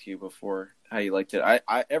didn't ask you before how you liked it.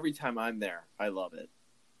 I every time I'm there, I love it.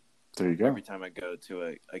 There you go. Every time I go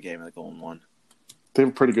to a game at the Golden One. They have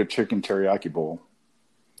a pretty good chicken teriyaki bowl.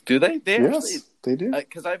 Do they? Yes, they do.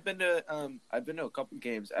 Because I've been to a couple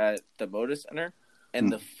games at the Moda Center, and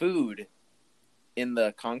the food in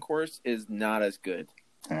the concourse is not as good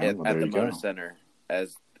at the Moda Center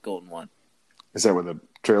as the Golden One. Is that where the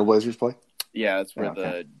Trailblazers play? Yeah, that's where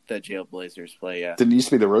the Jailblazers play. Yeah. Didn't it used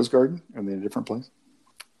to be the Rose Garden? Are they in a different place?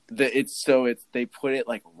 They put it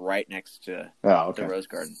like right next to the Rose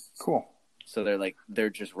Garden. Cool. So they're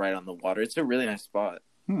just right on the water. It's a really nice spot.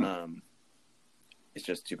 It's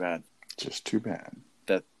just too bad. Just too bad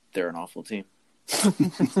that they're an awful team.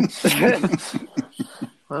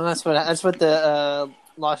 Well, that's what the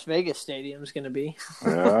Las Vegas Stadium is going to be.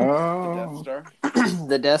 Oh. The Death Star.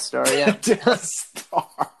 The Death Star, yeah. Death Star.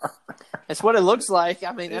 That's what it looks like.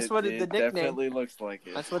 I mean, that's what the nickname definitely looks like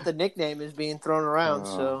it. That's what the nickname is being thrown around.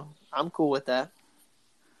 So I'm cool with that.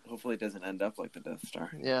 Hopefully, it doesn't end up like the Death Star.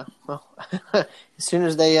 Yeah. Well, as soon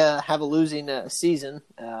as they have a losing season,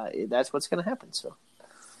 that's what's going to happen. So.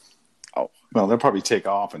 Oh well, they'll probably take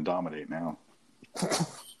off and dominate now.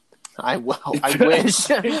 I wish.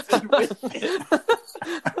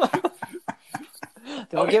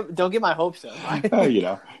 Don't get my hopes up.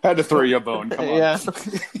 Had to throw you a bone. Come on. Yeah.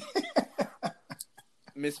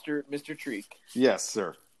 Mr. Treek. Yes,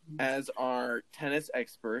 sir. As our tennis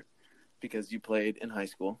expert, because you played in high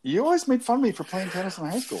school. You always made fun of me for playing tennis in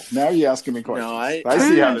high school. Now you're asking me questions. No, I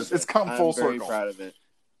see how it's come full circle. I'm very proud of it.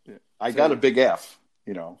 Yeah. I got a big F,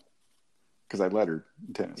 because I lettered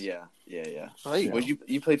in tennis. Yeah. Oh, there you go.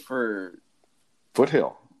 You played for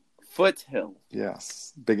Foothill. Foothill.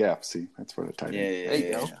 Yes, big F. See, that's what I typed. Yeah. There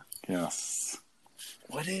you go. Yes.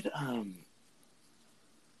 What did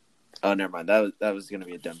Oh, never mind. That was going to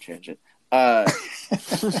be a dumb tangent. I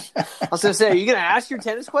was gonna say, are you gonna ask your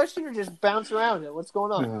tennis question or just bounce around it? What's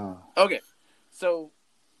going on? Okay, so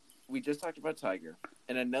we just talked about Tiger,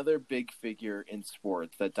 and another big figure in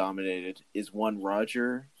sports that dominated is one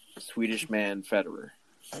Roger Swedish man Federer.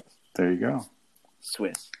 There you go.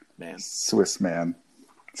 Swiss man. Swiss man.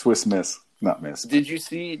 Swiss miss, not miss. Did you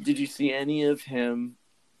see any of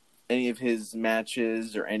his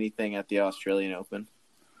matches or anything at the Australian Open?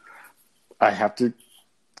 I have to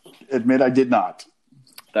admit I did not.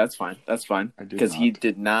 That's fine. Because he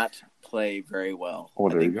did not play very well. Oh,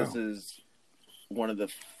 there you go.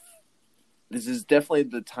 This is definitely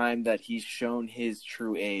the time that he's shown his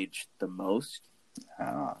true age the most.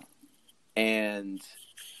 And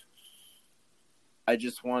I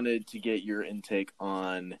just wanted to get your intake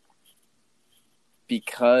on,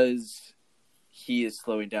 because he is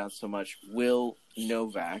slowing down so much, will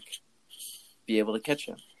Novak be able to catch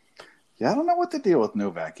him? Yeah, I don't know what the deal with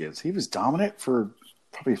Novak is. He was dominant for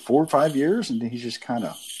probably 4 or 5 years, and then he just kind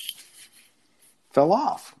of fell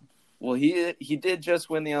off. Well, he did just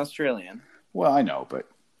win the Australian. Well, I know, but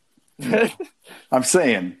I'm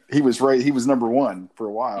saying he was right. He was number one for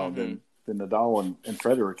a while. Mm-hmm. Then Nadal and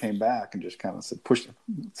Federer came back and just kind of said, "Push,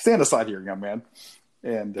 stand aside here, young man."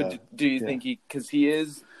 And do you think because he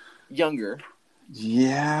is younger?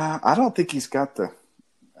 Yeah, I don't think he's got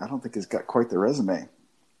quite the resume.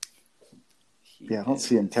 I don't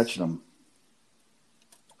see him catching him.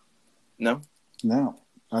 No,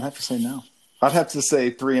 I'd have to say no. I'd have to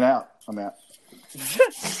say 3 and out on that.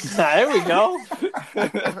 There we go.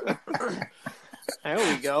 There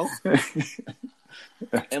we go.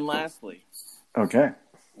 And lastly, okay,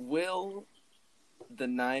 will the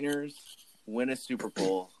Niners win a Super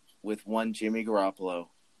Bowl with one Jimmy Garoppolo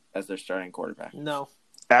as their starting quarterback? No.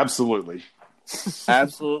 Absolutely.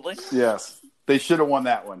 Absolutely? Yes. They should have won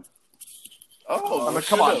that one. Oh, I mean,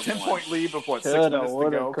 come on, 10-point lead with 6 minutes to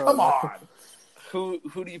go. Come on. Who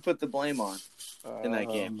do you put the blame on in that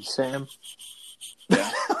game? Sam. Yeah.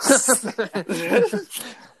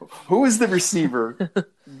 Who is the receiver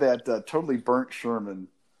that totally burnt Sherman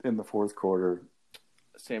in the fourth quarter?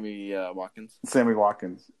 Sammy Watkins. Sammy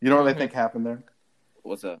Watkins. You know what I think happened there?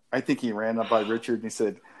 What's up? I think he ran up by Richard and he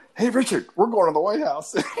said, "Hey, Richard, we're going to the White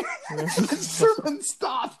House." Sherman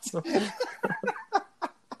stopped.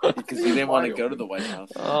 Because he didn't want to go to the White House.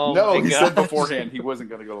 Oh, no, he said beforehand he wasn't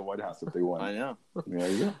going to go to the White House if they won. I know. There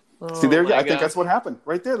you go. See, there you go. I think that's what happened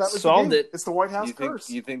right there. That was solved it. It's the White House curse.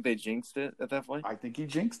 You think they jinxed it at that point? I think he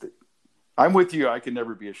jinxed it. I'm with you. I can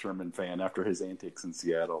never be a Sherman fan after his antics in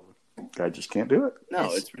Seattle. I just can't do it.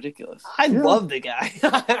 No, it's ridiculous. I love the guy.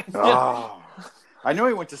 I know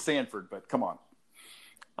he went to Stanford, but come on.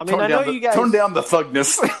 I mean, I know you guys. Tone down the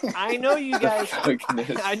thugness. I know you guys.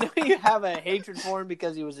 I know you have a hatred for him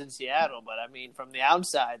because he was in Seattle, but I mean, from the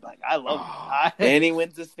outside, like, I love him. And he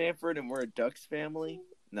went to Stanford, and we're a Ducks family.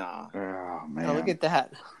 Nah. Oh man! Oh, look at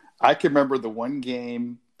that. I can remember the one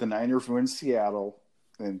game the Niners were in Seattle,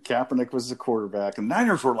 and Kaepernick was the quarterback, and the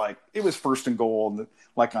Niners were like, it was first and goal,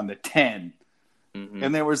 like on the 10,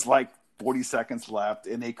 and there was like 40 seconds left,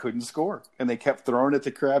 and they couldn't score, and they kept throwing it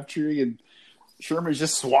to Crabtree, and Sherman's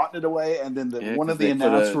just swatting it away, and then one of the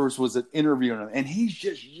announcers was interviewing him, and he's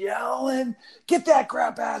just yelling, "Get that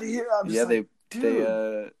crap out of here!" They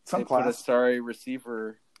put a sorry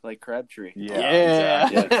receiver like Crabtree. Yeah.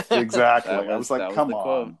 Exactly. I was like, come on.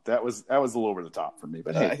 Quote. That was a little over the top for me.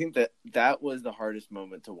 But hey. I think that was the hardest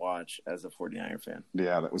moment to watch as a 49er fan.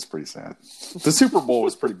 Yeah, that was pretty sad. The Super Bowl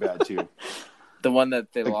was pretty bad too. The one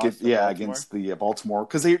that they lost against the Baltimore,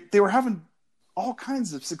 because they were having all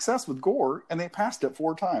kinds of success with Gore, and they passed it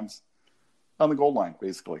 4 times on the goal line,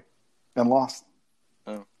 basically, and lost.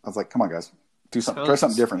 Oh. I was like, come on, guys. Do something. Try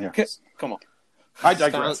something different here. Come on. I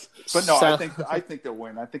digress. But no, I think they'll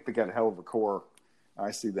win. I think they got a hell of a core.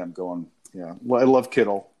 I see them going, yeah. Well, I love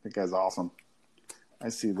Kittle. That guy's awesome. I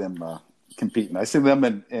see them competing. I see them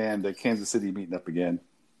and Kansas City meeting up again.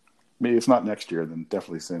 Maybe if not next year, then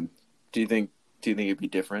definitely soon. Do you think it'd be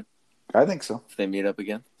different? I think so. If they meet up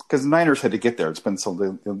again? Because the Niners had to get there. It's been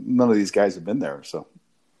none of these guys have been there, so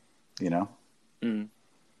they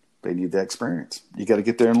need that experience. You got to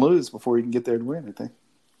get there and lose before you can get there to win, I think.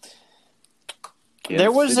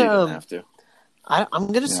 There was have to. I'm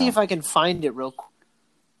going to see if I can find it real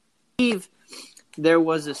quick. There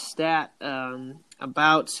was a stat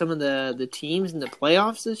about some of the teams in the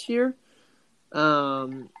playoffs this year,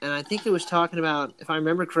 And I think it was talking about, if I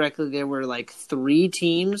remember correctly, there were like 3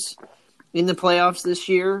 teams in the playoffs this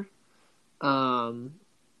year, who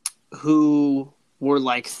were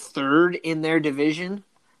like 3rd in their division,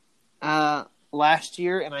 last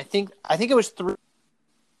year, and I think it was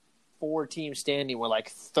 4 teams standing were like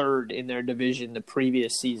 3rd in their division the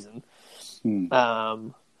previous season.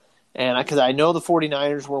 And because I know the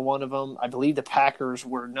 49ers were one of them. I believe the Packers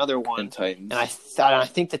were another one. And Titans. And I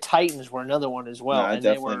think the Titans were another one as well. No, that and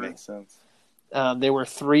definitely makes sense. They were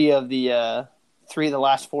 3 of the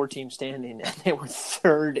last 4 teams standing, and they were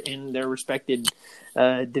 3rd in their respected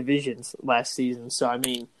divisions last season. So, I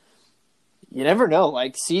mean, you never know.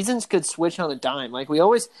 Like, seasons could switch on a dime. Like, we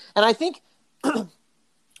always – and I think –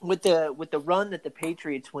 with the run that the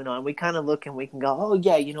Patriots went on, we kind of look and we can go, oh,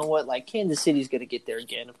 yeah, you know what? Like, Kansas City's going to get there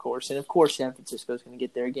again, of course. And, of course, San Francisco's going to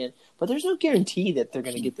get there again. But there's no guarantee that they're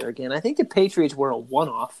going to get there again. I think the Patriots were a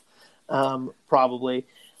one-off, probably.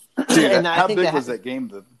 Dude, and how big was that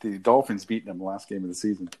game, the Dolphins beating them the last game of the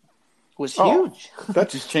season? Was huge. That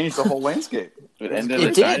just changed the whole landscape. It ended a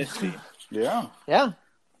did. dynasty. Yeah. Yeah.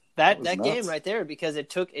 That nuts. game right there, because it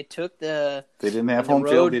took the They didn't have the home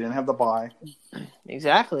road. field. They didn't have the bye.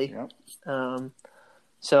 Exactly. Yep.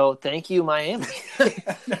 So thank you, Miami. No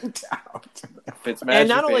doubt. Fitzmagic, And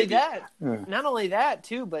not only baby. that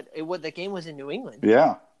too, but the game was in New England.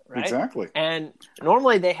 Yeah, right? exactly. And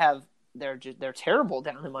normally they're terrible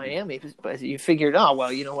down in Miami, but you figured, oh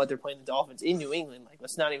well, you know what? They're playing the Dolphins in New England. Like,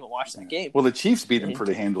 let's not even watch that game. Well, the Chiefs beat them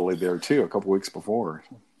pretty handily there too a couple weeks before.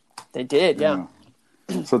 They did, yeah.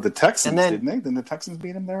 So the Texans, And then- didn't they? Didn't the Texans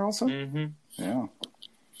beat them there also? Mm-hmm. Yeah.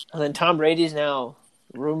 And then Tom Brady's now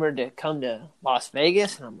rumored to come to Las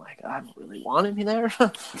Vegas, and I'm like, I don't really want him there.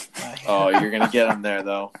 Oh, you're gonna get him there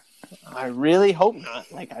though. I really hope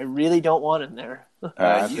not. Like, I really don't want him there.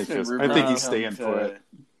 I He's think, been I rumored think to he's come staying to- put.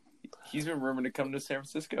 He's been rumored to come to San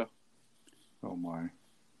Francisco. Oh my.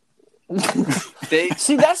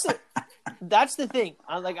 See, that's the thing.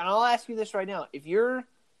 I'll ask you this right now: if you're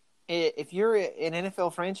an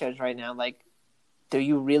NFL franchise right now, like, do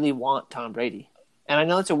you really want Tom Brady? And I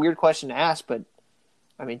know it's a weird question to ask, but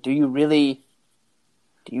I mean, do you really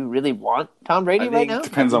want Tom Brady right now?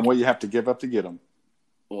 Depends on what you have to give up to get him.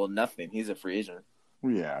 Well, nothing. He's a free agent.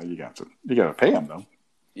 Well, yeah, you got to pay him though.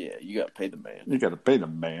 Yeah, you got to pay the man. You got to pay the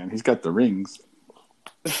man. He's got the rings.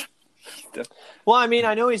 Well, I mean,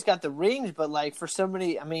 I know he's got the rings, but like, for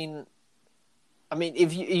somebody, I mean,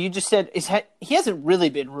 if you just said he hasn't really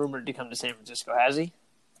been rumored to come to San Francisco, has he?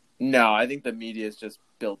 No, I think the media's just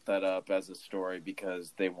built that up as a story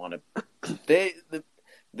because they want to.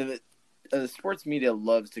 The sports media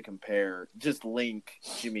loves to just link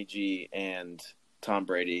Jimmy G and Tom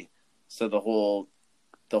Brady. So the whole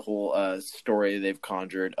story they've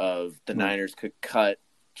conjured of the Niners could cut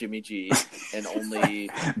Jimmy G and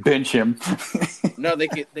only bench him. No, they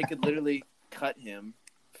could literally cut him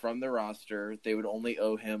from the roster. They would only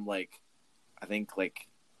owe him I think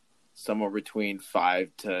somewhere between $5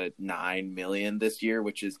 to $9 million this year,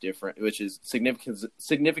 which is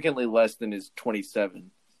significantly less than his $27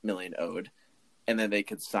 million owed, and then they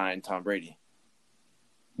could sign Tom Brady.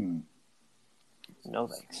 No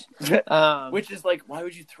thanks. Which is like, why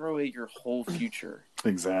would you throw away your whole future?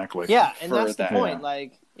 Exactly. Yeah, and that's the that. point. Yeah.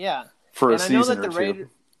 Like, yeah, For a and I know season that the or two. Raiders.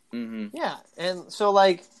 Mm-hmm. Yeah, and so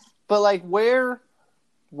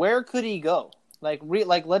where could he go?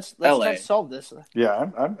 Let's LA. try to solve this. Yeah,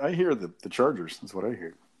 I hear the Chargers. That's what I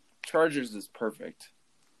hear. Chargers is perfect.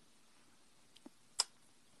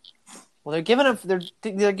 Well, they're giving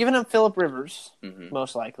him Phillip Rivers, Mm-hmm.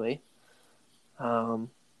 most likely.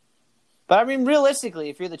 But I mean, realistically,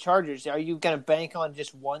 if you're the Chargers, are you going to bank on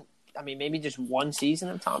just one? I mean, maybe just one season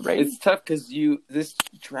of Tom Brady. It's tough because this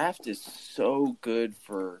draft is so good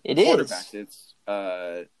for It quarterbacks. is.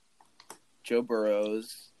 It's Joe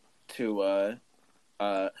Burrows, Tua,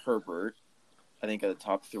 Herbert. I think are the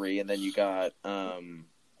top 3, and then you got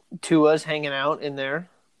Tua's hanging out in there.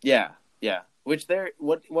 yeah. Which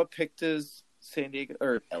what pick does San Diego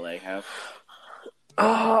or LA have?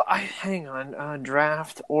 Oh, hang on.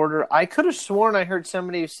 Draft order. I could have sworn I heard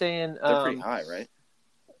somebody saying They're pretty high, right?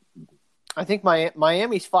 I think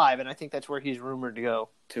Miami's 5, and I think that's where he's rumored to go.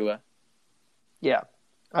 Tua. Yeah,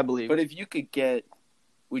 I believe. But if you could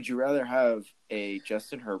would you rather have a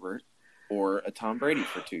Justin Herbert or a Tom Brady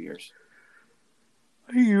for 2 years?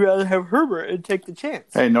 You'd rather have Herbert and take the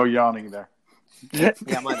chance. Hey, no yawning there. Yeah,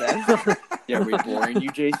 my bad. Yeah, are we boring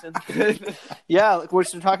you, Jason? Yeah, like, we're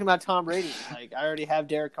still talking about Tom Brady. Like, I already have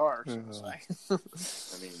Derek Carr. So it's like,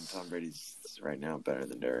 I mean, Tom Brady's right now better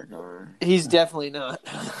than Derek Carr. he's definitely not.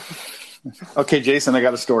 Okay, Jason, I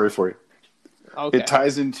got a story for you. Okay. It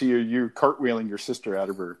ties into you cartwheeling your sister out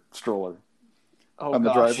of her stroller on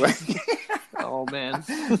the gosh. driveway. Oh man.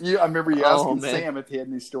 I remember you asking man. Sam if he had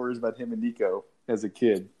any stories about him and Nico as a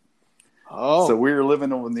kid. Oh. So we were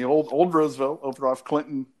living in the old Roseville over off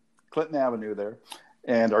Clinton Avenue there.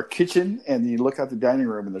 And our kitchen, and you look out the dining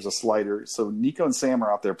room, and there's a slider. So Nico and Sam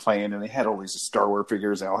are out there playing, and they had all these Star Wars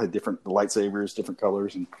figures. They all had different lightsabers, different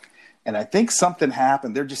colors. And I think something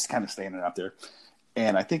happened. They're just kind of standing out there.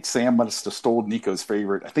 And I think Sam must have stole Nico's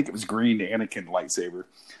favorite. I think it was green Anakin lightsaber.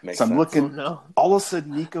 Makes so I'm sense. looking. Oh, no. All of a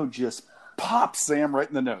sudden, Nico just pops Sam right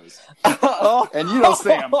in the nose. And you know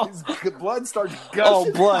Sam, his blood starts gushing.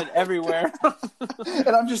 Oh, blood everywhere. And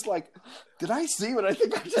I'm just like, did I see what I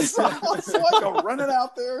think I just saw? So I go running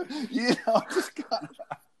out there, just kind of.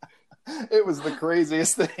 It was the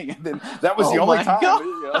craziest thing. And then that was the only time.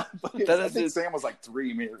 I think Sam was like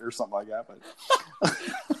 3 or something like that. But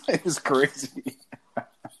it was crazy.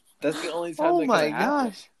 That's the only time. Oh that my could happen.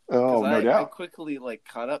 Gosh! Oh, no doubt. I quickly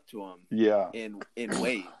caught up to him. Yeah. In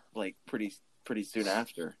weight, pretty soon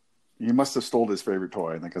after. You must have stole his favorite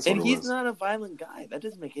toy. I think that's what it was. And he's not a violent guy. That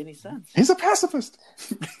doesn't make any sense. He's a pacifist.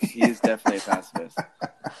 He is definitely a pacifist.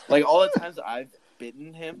 Like all the times I've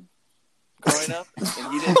bitten him growing up, and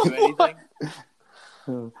he didn't do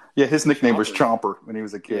anything. Yeah, his nickname was Chomper when he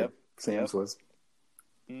was a kid. Yep. Sam's was.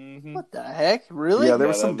 Mm-hmm. What the heck? Really? Yeah, there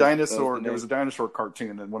was some dinosaur. There was a dinosaur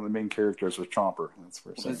cartoon, and one of the main characters was Chomper. That's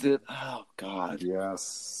where Was it? Oh God.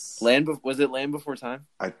 Yes. Was it Land Before Time?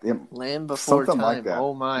 Land Before something Time. like that.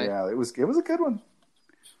 Oh my. Yeah, it was a good one.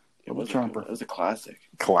 It was Chomper. It was a classic.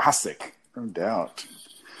 Classic, no doubt.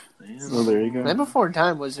 Man. So there you go. Land Before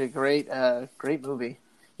Time was a great movie.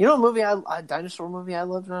 You know, a movie a dinosaur movie I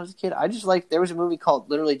loved when I was a kid. I just there was a movie called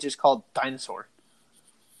Dinosaur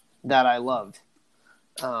that I loved.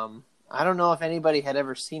 I don't know if anybody had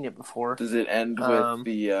ever seen it before. Does it end with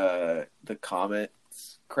the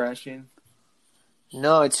comets crashing?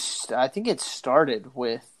 No, I think it started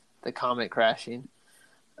with the comet crashing.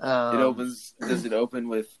 Does it open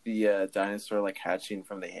with the dinosaur hatching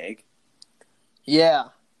from the egg? Yeah.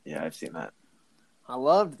 Yeah, I've seen that. I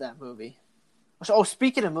loved that movie. Oh,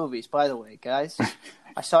 speaking of movies, by the way, guys,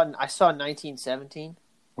 I saw 1917.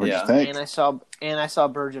 What'd you think? And I saw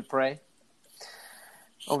Birds of Prey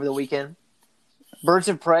over the weekend. Birds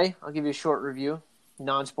of Prey. I'll give you a short review,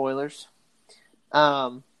 non spoilers.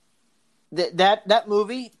 That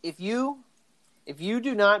movie, if you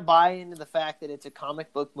do not buy into the fact that it's a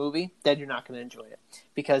comic book movie, then you're not going to enjoy it,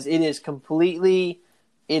 because it is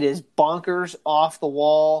bonkers, off the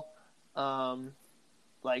wall,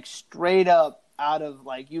 straight up out of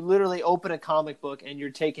you literally open a comic book and you're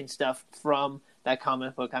taking stuff from that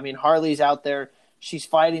comic book. I mean, Harley's out there. She's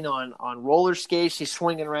fighting on roller skates. She's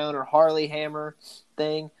swinging around her Harley hammer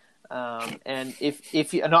thing. And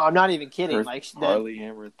if you, no, I'm not even kidding. Her Harley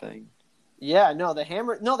hammer thing. Yeah, the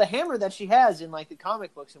hammer that she has in the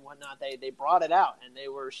comic books and whatnot, they brought it out, and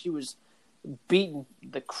she was beating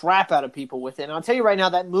the crap out of people with it. And I'll tell you right now,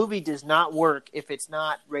 that movie does not work if it's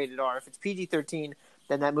not rated R. If it's PG-13,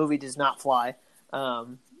 then that movie does not fly,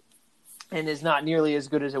 and is not nearly as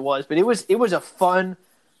good as it was. But it was a fun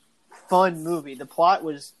movie. The plot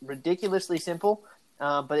was ridiculously simple,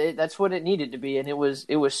 but that's what it needed to be, and it was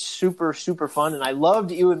super, super fun. And I loved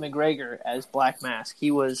Ewan McGregor as Black Mask. He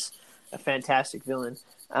was a fantastic villain.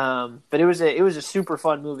 But it was a super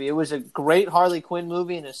fun movie. It was a great Harley Quinn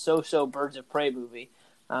movie and a so-so Birds of Prey movie.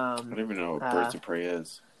 I don't even know what Birds of Prey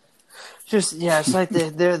is. It's like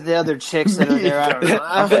they're the other chicks that are there. I don't know.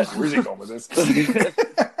 Where's he going with this?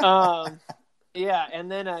 Yeah, and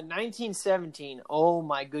then 1917. Oh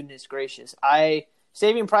my goodness gracious!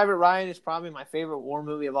 Saving Private Ryan is probably my favorite war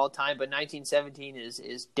movie of all time, but 1917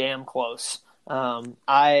 is damn close.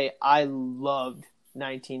 I loved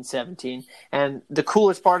 1917, and the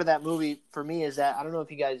coolest part of that movie for me is that, I don't know if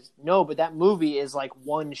you guys know, but that movie is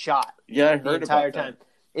one shot. Yeah, I heard the entire about time.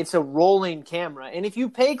 It's a rolling camera, and if you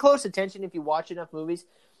pay close attention, if you watch enough movies,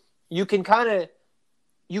 you can't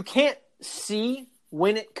see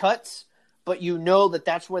when it cuts, but you know that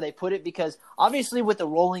that's where they put it, because obviously with the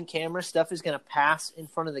rolling camera, stuff is going to pass in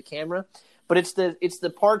front of the camera, but it's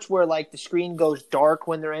the parts where the screen goes dark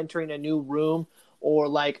when they're entering a new room, or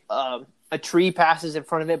a tree passes in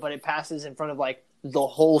front of it, but it passes in front of the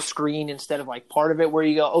whole screen instead of part of it, where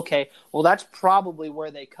you go, okay, well that's probably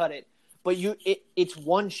where they cut it. But it's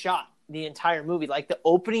one shot the entire movie. The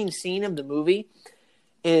opening scene of the movie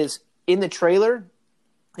is in the trailers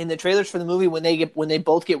for the movie, when they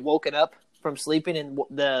both get woken up from sleeping, and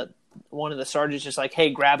one of the sergeants just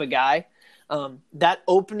hey, grab a guy. That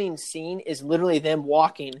opening scene is literally them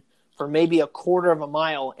walking for maybe a quarter of a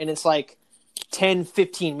mile, and it's 10,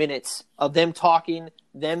 15 minutes of them talking,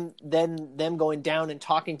 them going down and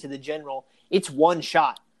talking to the general. It's one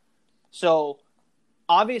shot. So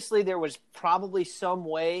obviously there was probably some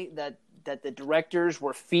way that the directors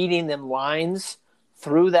were feeding them lines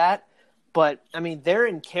through that. But, I mean, they're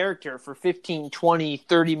in character for 15, 20,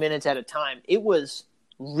 30 minutes at a time. It was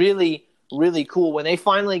really, really cool. When they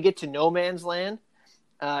finally get to no man's land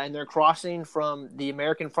and they're crossing from the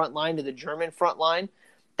American front line to the German front line,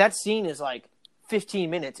 that scene is like 15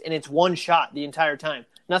 minutes, and it's one shot the entire time.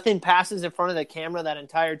 Nothing passes in front of the camera that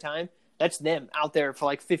entire time. That's them out there for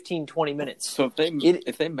like 15, 20 minutes. So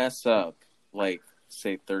if they mess up, like,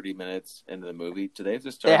 say 30 minutes into the movie, do they have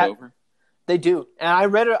to start over? They do. And I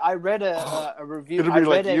read a review. It'll be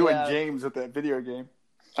like you and James with that video game.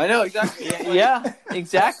 I know, exactly. Yeah,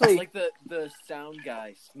 exactly. Like the sound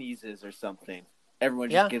guy sneezes or something. Everyone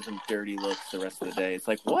just gives him dirty looks the rest of the day. It's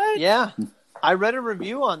like, what? Yeah. I read a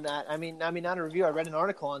review on that. I mean, not a review. I read an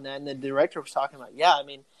article on that, and the director was talking about,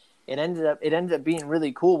 it ended up being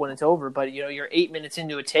really cool when it's over. But you're 8 minutes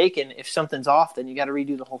into a take, and if something's off, then you got to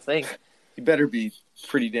redo the whole thing. You better be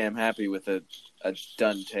pretty damn happy with a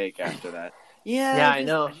done take after that. Yeah, I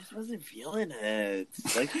know. I just wasn't feeling it.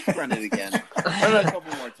 Like, just run it again. Run it a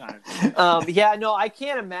couple more times. I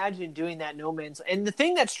can't imagine doing that No Man's. And the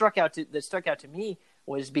thing that stuck out to me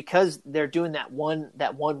was because they're doing that one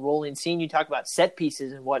rolling scene. You talk about set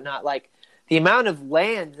pieces and whatnot. Like the amount of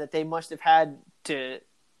land that they must have had to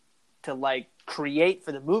like create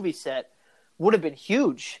for the movie set would have been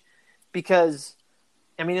huge. Because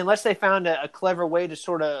I mean, unless they found a clever way to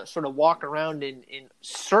sort of walk around in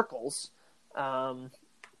circles.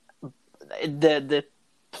 The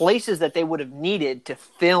places that they would have needed to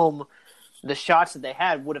film the shots that they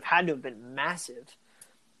had would have had to have been massive,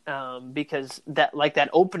 because that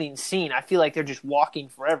opening scene, I feel like they're just walking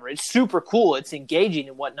forever. It's super cool, it's engaging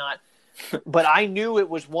and whatnot, but I knew it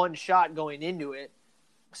was one shot going into it,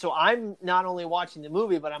 so I'm not only watching the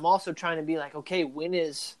movie, but I'm also trying to be like, okay, when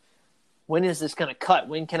is this going to cut?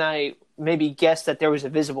 When can I maybe guess that there was a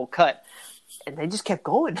visible cut? And they just kept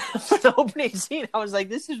going for the opening scene. I was like,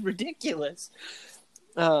 this is ridiculous.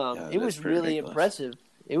 It was really impressive.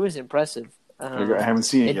 It was impressive. I haven't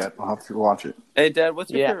seen it yet. I'll have to watch it. Hey, Dad,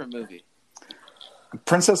 what's your favorite movie?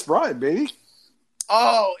 Princess Bride, baby.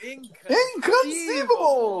 Oh,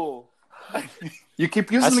 inconceivable. You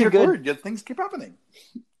keep using the good word, yet things keep happening.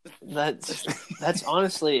 That's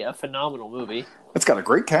honestly a phenomenal movie. It's got a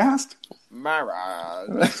great cast. Marriage.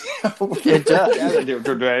 It does.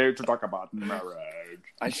 Today to talk about marriage.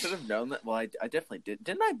 I should have known that. Well, I definitely did.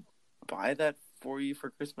 Didn't I buy that for you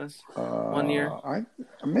for Christmas one year?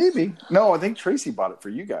 Maybe. No, I think Tracy bought it for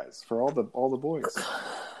you guys, for all the boys.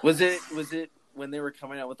 Was it when they were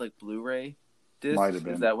coming out with like Blu-ray discs? Might have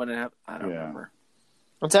been. Is that when it happened? I don't remember.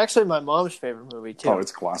 It's actually my mom's favorite movie too. Oh,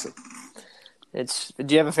 it's classic. Do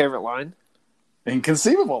you have a favorite line?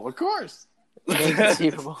 Inconceivable, of course.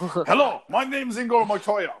 Inconceivable. Hello, my name's Ingo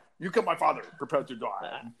Montoya. You killed my father. Prepare to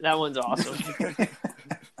die. That one's awesome.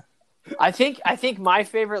 I think my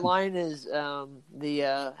favorite line is have you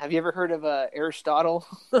ever heard of Aristotle?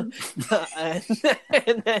 and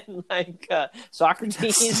then like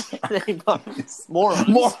Socrates, and then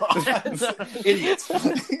morons. Idiots.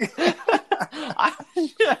 I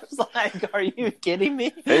was like, are you kidding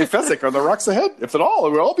me? Hey, Fezzik, are the rocks ahead? If at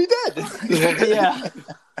all, we'll all be dead. Yeah.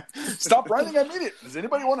 Stop writing, I mean it. Does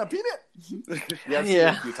anybody want a peanut?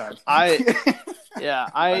 Yeah. A few times. I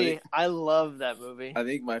love that movie. I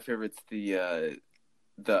think my favorite's the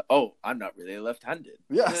I'm not really left-handed.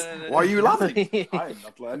 Yes. Why are you laughing? I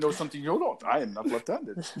know something you don't. I am not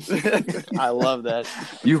left-handed. I love that.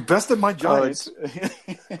 You've bested my giants.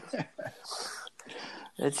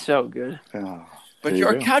 It's so good. Oh, but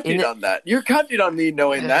you're counting on that. You're counting on me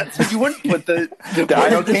knowing that, so you wouldn't put the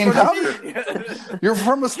iocane powder. You're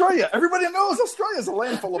from Australia. Everybody knows Australia's a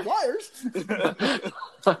land full of liars.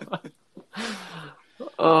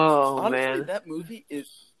 Honestly, man, that movie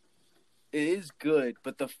is good,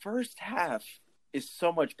 but the first half is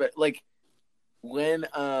so much better. Like when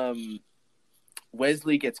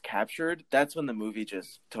Wesley gets captured, that's when the movie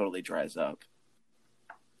just totally dries up.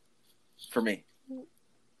 For me.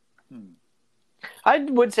 I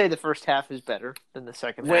would say the first half is better than the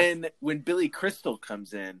second half. When Billy Crystal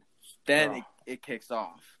comes in, then it kicks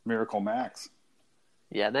off. Miracle Max.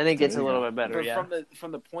 Yeah, then it gets a little bit better. But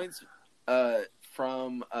from the points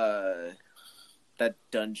from that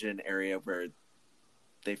dungeon area where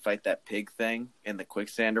they fight that pig thing in the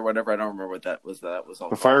quicksand or whatever. I don't remember what that was. That was all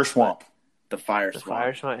the Fire Swamp. The Fire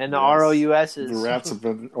Swamp. And the ROUS is the rats of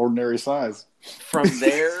an ordinary size. From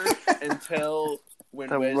there until when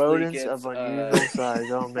the Wesley rodents gets, of unusual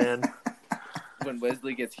size. Oh man. when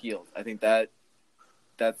Wesley gets healed. I think that's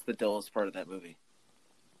the dullest part of that movie.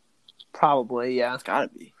 Probably, yeah. It's gotta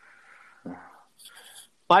be.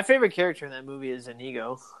 My favorite character in that movie is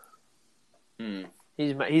Inigo.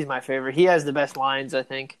 He's my favorite. He has the best lines, I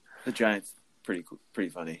think. The Giant's pretty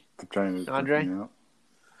funny. The Giant, Andre?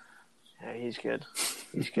 Yeah, he's good.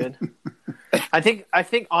 He's good. I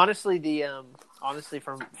think honestly honestly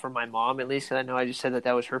from my mom at least, and I know I just said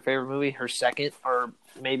that was her favorite movie. Her second, or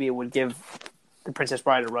maybe it would give The Princess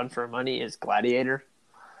Bride a run for her money, is Gladiator.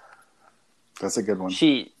 That's a good one.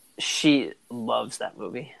 She loves that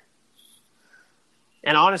movie.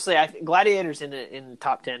 And honestly, I think Gladiator's in the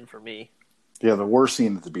top 10 for me. Yeah, the war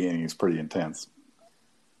scene at the beginning is pretty intense.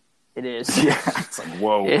 It is. Yeah, it's like,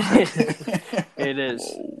 whoa. It is.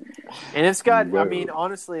 Whoa. And it's got, Whoa. I mean,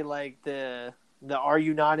 honestly, like the Are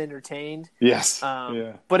You Not Entertained? Yes.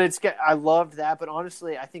 Yeah. But I loved that. But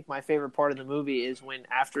honestly, I think my favorite part of the movie is when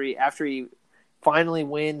after he finally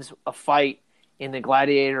wins a fight in the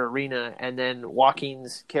Gladiator arena, and then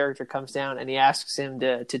Joaquin's character comes down and he asks him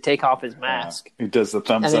to take off his mask. He does the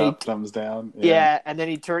thumbs up, thumbs down. Yeah, and then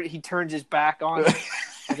he turns his back on him,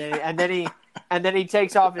 and then he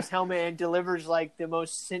takes off his helmet and delivers like the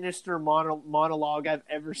most sinister monologue I've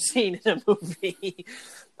ever seen in a movie.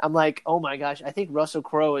 I'm like, oh my gosh! I think Russell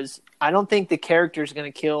Crowe is. I don't think the character is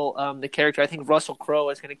going to kill the character. I think Russell Crowe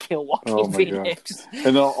is going to kill Joaquin Phoenix. God.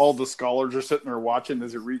 And all the scholars are sitting there watching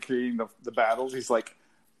as they're recreating the battles. He's like,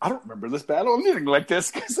 I don't remember this battle. I'm getting like this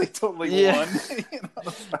because they totally won.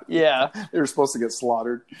 Yeah, they were supposed to get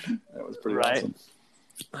slaughtered. That was pretty awesome.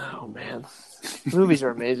 Oh man, movies are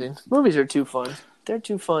amazing. Movies are too fun. They're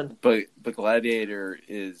too fun. But Gladiator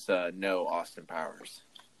is no Austin Powers.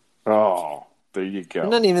 Oh. There you go.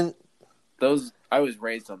 Not even those. I was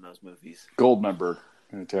raised on those movies. Goldmember,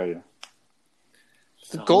 I'm gonna tell you.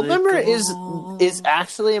 Goldmember is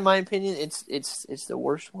actually, in my opinion, it's the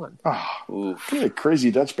worst one. Oh, what a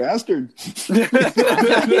crazy Dutch bastard! The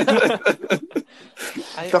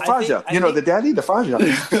Faja, the daddy, the Faja.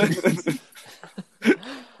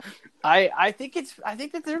 I think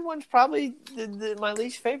the third one's probably my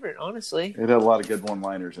least favorite, honestly. It had a lot of good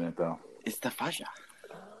one-liners in it, though. It's the Faja.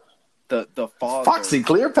 The father. Foxy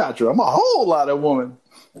Cleopatra. I'm a whole lot of woman.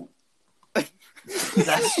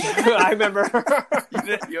 That's true. I remember.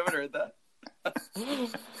 You haven't heard that?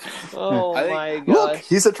 Oh my gosh! Look,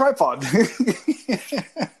 he's a tripod.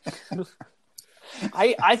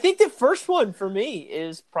 I think the first one for me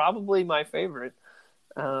is probably my favorite.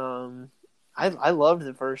 I loved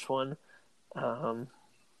the first one, and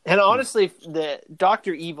honestly, the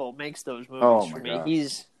Dr. Evil makes those movies for me. Gosh.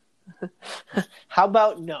 He's. How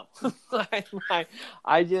about no?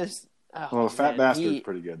 I just. Oh, Fat Bastard's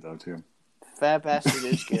pretty good though too. Fat Bastard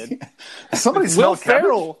is good. Somebody Will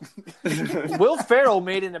Ferrell. Will Ferrell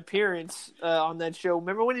made an appearance on that show.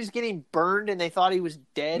 Remember when he's getting burned and they thought he was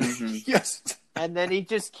dead? Mm-hmm. Yes. And then he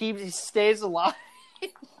stays alive.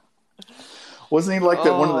 Wasn't he like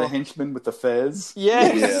that one of the henchmen with the fez?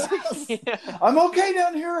 Yes. Yeah. Yeah. I'm okay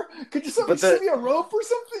down here. Could you send me a rope or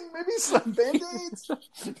something? Maybe some Band-Aids?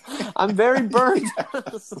 I'm very burned.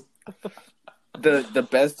 The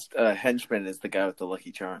best henchman is the guy with the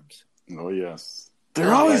Lucky Charms. Oh, yes.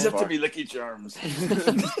 They're always up to me, Lucky Charms.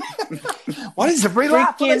 Why does everybody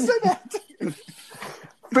laugh when I say that?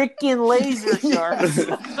 Freaking laser sharks.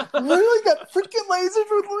 Really got freaking lasers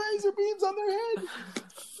with laser beams on their head.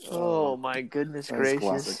 Oh my goodness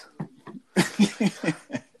gracious.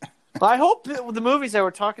 Well, I hope the movies that we're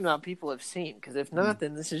talking about people have seen, because if not,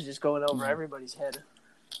 then this is just going over everybody's head.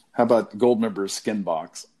 How about Goldmember's skin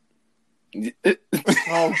box?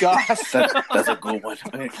 Oh gosh, that's a good one.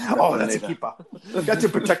 That's a keeper. Got to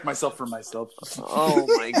protect myself from myself. Oh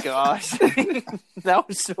my gosh, that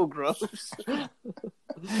was so gross.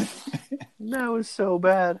 That was so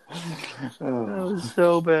bad. That was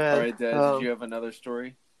so bad. All right, Dad, did you have another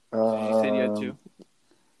story? You said you had two.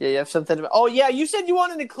 Yeah, you have something about... Oh, yeah, you said you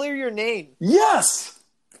wanted to clear your name. Yes!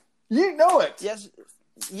 You know it. Yes,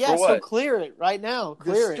 so clear it right now.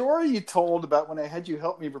 The story you told about when I had you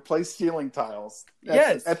help me replace ceiling tiles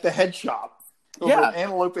at the head shop over at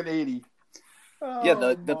Antelope and 80. Yeah,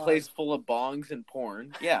 the place full of bongs and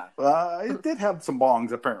porn. Yeah. It did have some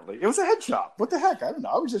bongs, apparently. It was a head shop. What the heck? I don't know.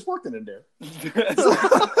 I was just working in there.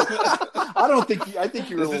 I think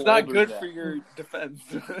you were This is not good for your defense.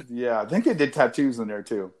 Yeah, I think they did tattoos in there,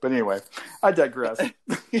 too. But anyway, I digress.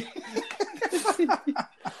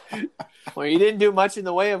 Well, you didn't do much in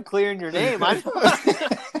the way of clearing your name.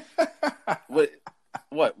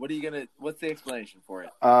 What are you gonna? What's the explanation for it?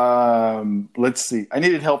 Let's see. I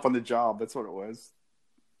needed help on the job. That's what it was.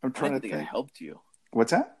 I'm trying to think. I helped you.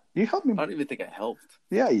 What's that? You helped me. I don't even think I helped.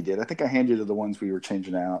 Yeah, you did. I think I handed you the ones we were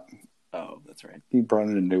changing out. Oh, that's right. You brought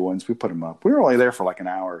in the new ones. We put them up. We were only there for like an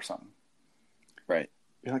hour or something. Right.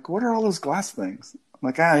 You're like, what are all those glass things? I'm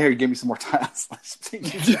like, here, give me some more tiles.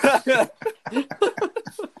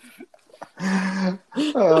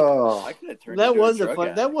 Oh, I could have turned That into was a a drug fun.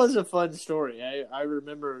 addict. That was a fun story. I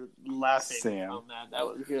remember laughing Sam. on that. That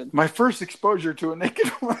was good. my first exposure to a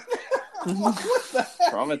naked woman. What the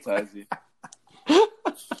heck? Traumatize you.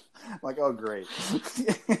 Like, oh, great.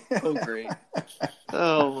 Oh, great.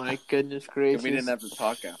 Oh my goodness gracious! And we didn't have to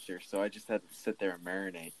talk after, so I just had to sit there and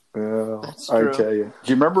marinate. Well, That's I true. tell you.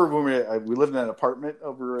 Do you remember when we lived in an apartment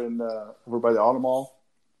over by the Auto Mall?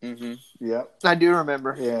 Mm-hmm. Yeah. I do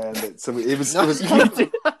remember. And so it was No, kind of, you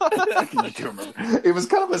you do remember. It was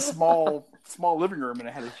kind of a small living room, and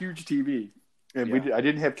it had a huge TV. And Yeah. I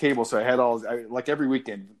didn't have cable, so I had like every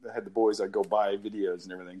weekend I had the boys. I'd go buy videos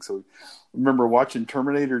and everything. So I remember watching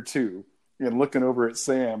Terminator 2 and looking over at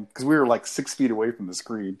Sam because we were like 6 feet away from the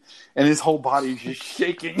screen, and his whole body's just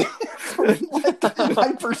shaking from like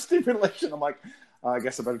hyperstimulation. I'm like, I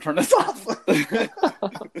guess I better turn this off.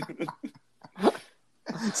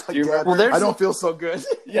 It's like, Dad, I don't feel so good.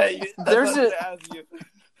 Yeah,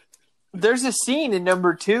 there's a scene in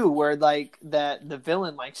number 2 where like that the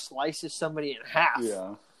villain like slices somebody in half.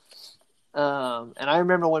 Yeah. And I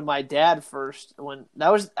remember when my dad when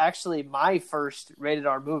that was actually my first rated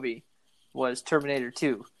R movie was Terminator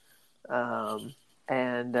 2.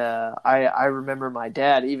 And I remember my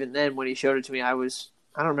dad, even then when he showed it to me, I don't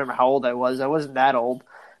remember how old I was. I wasn't that old.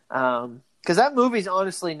 'Cause that movie's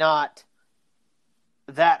honestly not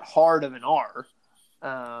that hard of an R.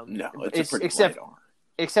 No, it's a pretty light R.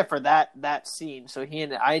 Except for that scene. So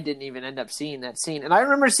I didn't even end up seeing that scene. And I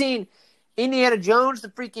remember seeing Indiana Jones, the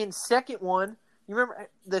freaking second one. You remember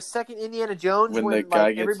the second Indiana Jones when the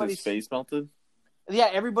guy gets his face melted? Yeah,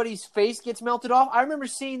 everybody's face gets melted off. I remember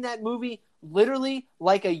seeing that movie literally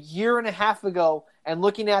like a year and a half ago and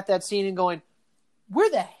looking at that scene and going, where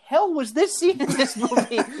the hell was this scene in this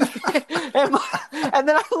movie? and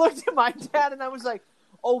then I looked at my dad and I was like,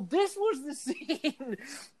 oh, this was the scene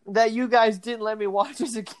that you guys didn't let me watch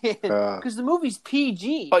as a kid. Because the movie's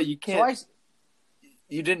PG. Oh, you can't. So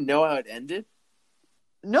you didn't know how it ended?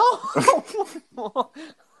 No.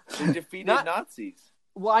 They defeated Nazis.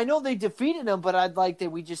 Well, I know they defeated them, but I'd like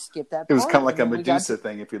that we just skip that part. It was kind of like a Medusa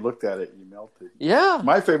thing. If you looked at it, you melted. Yeah.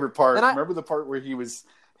 My favorite part, remember the part where he was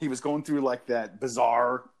going through like that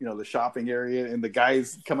bazaar, the shopping area, and the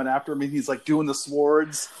guy's coming after him, and he's like doing the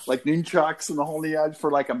swords, like nunchucks and the whole nide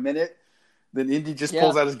for like a minute. Then Indy just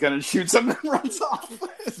pulls out his gun and shoots him and runs off.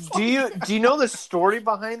 Do you know the story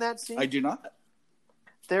behind that scene? I do not.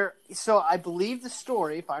 So I believe the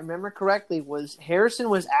story, if I remember correctly, was Harrison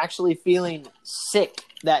was actually feeling sick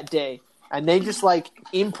that day, and they just like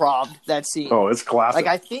improv that scene. Oh, it's classic.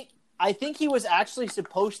 Like I think he was actually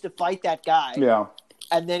supposed to fight that guy. Yeah.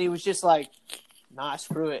 And then he was just like, nah,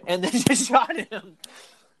 screw it. And then just shot him.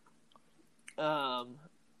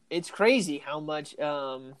 It's crazy how much,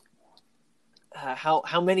 how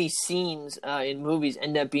many scenes in movies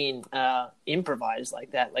end up being improvised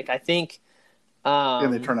like that. Like, I think.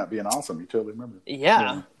 And they turn out being awesome. You totally remember.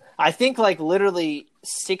 Yeah. I think like literally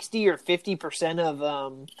 60 or 50%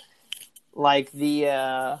 of like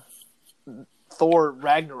the Thor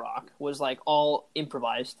Ragnarok was like all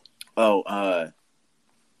improvised. Oh,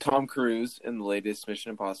 Tom Cruise in the latest Mission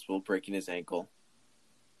Impossible breaking his ankle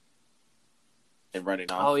and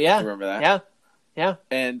running off. Oh yeah, remember that? Yeah.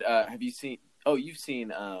 And have you seen? Oh, you've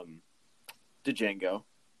seen Django.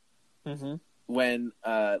 Mm-hmm. When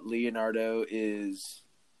Leonardo is,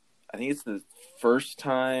 I think it's the first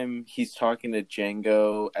time he's talking to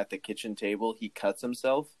Django at the kitchen table, he cuts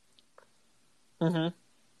himself. Mm-hmm.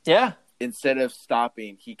 Yeah. Instead of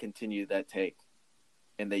stopping, he continued that take,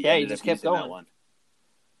 and they ended up using that one.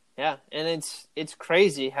 Yeah, and it's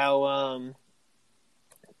crazy how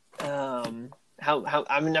I mean,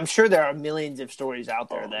 I'm sure there are millions of stories out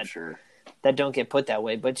there that don't get put that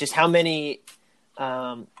way, but just how many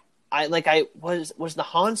was the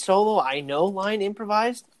Han Solo I know line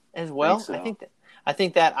improvised as well? So. I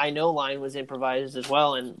think that I know line was improvised as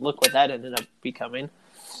well, and look what that ended up becoming.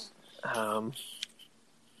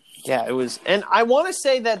 Yeah, it was, and I want to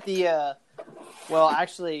say that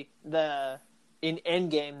in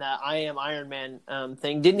Endgame, that I Am Iron Man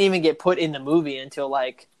thing didn't even get put in the movie until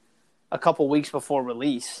like a couple weeks before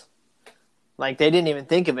release. Like they didn't even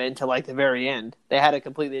think of it until like the very end. They had a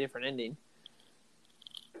completely different ending,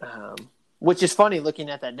 which is funny looking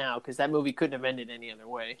at that now because that movie couldn't have ended any other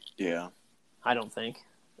way. Yeah, I don't think,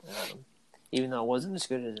 even though it wasn't as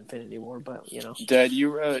good as Infinity War. But Dad,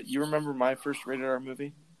 you remember my first rated R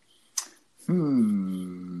movie?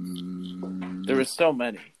 There were so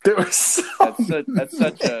many. There were so at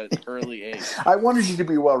such an early age. I wanted you to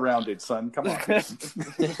be well-rounded, son. Come on.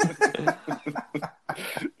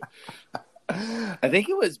 I think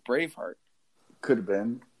it was Braveheart. Could have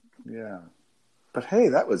been, yeah. But hey,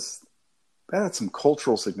 that had some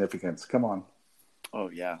cultural significance. Come on. Oh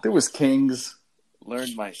yeah. There was kings.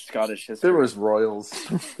 Learned my Scottish history. There was royals.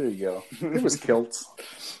 There you go. There was kilts.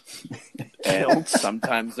 And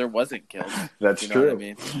sometimes there wasn't kilts. That's true. What I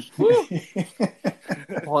mean?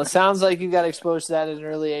 Well, it sounds like you got exposed to that at an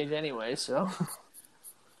early age anyway. So.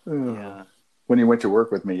 Yeah. When you went to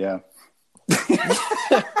work with me, yeah.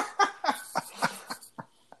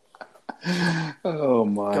 Oh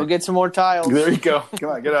my! Go get some more tiles. There you go. Come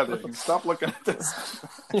on, get out there. Stop looking at this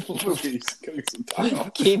movies. Go get some tiles.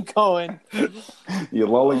 Keep going. You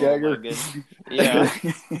lollygagger. Oh, yeah.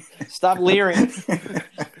 Stop leering.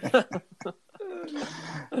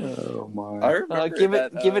 Oh my! I remember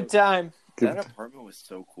give it time. That apartment was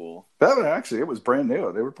so cool. That one actually, it was brand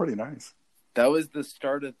new. They were pretty nice. That was the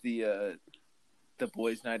start of the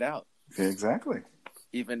boys' night out. Yeah, exactly.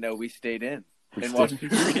 Even though we stayed in. And watched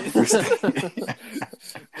movies.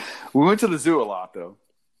 We went to the zoo a lot, though.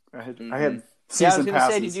 I had season I was gonna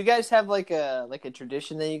passes. say, did you guys have like a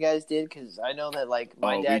tradition that you guys did? Because I know that like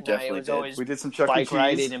my dad and I was always we did some Chuck E. bike Cheese.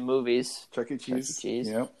 riding and movies. Chuck E. Cheese. Chuck E. Cheese.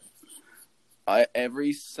 Yep.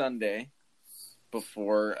 Every Sunday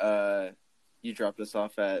before you dropped us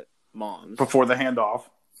off at Mom's. Before the handoff.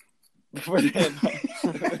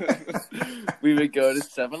 We would go to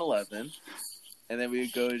 7-Eleven. And then we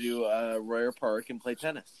would go to Royer Park and play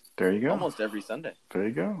tennis. There you go. Almost every Sunday. There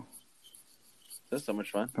you go. That's so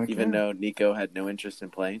much fun. Okay. Even though Nico had no interest in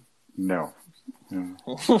playing. No. No.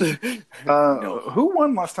 Who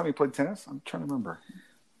won last time we played tennis? I'm trying to remember.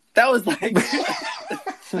 That was like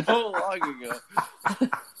so long ago.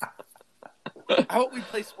 How about we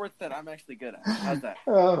play sports that I'm actually good at? How's that?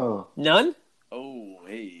 Oh. None? Oh,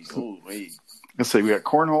 hey. Let's see. We got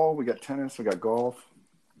cornhole. We got tennis. We got golf.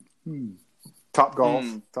 Top golf.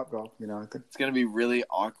 Top golf. You know, I think it's gonna be really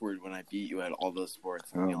awkward when I beat you at all those sports.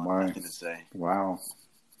 And you'll have nothing to say. Wow.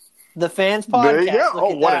 The Fans Podcast. There you go.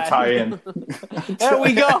 Oh, what a tie-in! There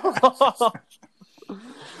we go.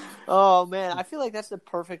 Oh man, I feel like that's the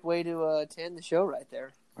perfect way to end the show right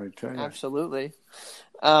there. I tell you. Absolutely.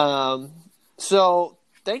 So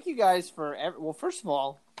thank you guys for. Well, first of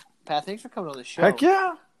all, Pat, thanks for coming on the show. Heck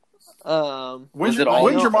yeah. When's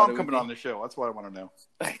your mom coming on the show? That's what I want to know.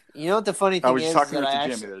 You know what the funny thing is? I was talking to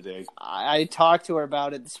Jim the other day. I talked to her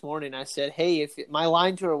about it this morning. I said, "Hey, my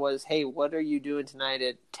line to her was, hey, what are you doing tonight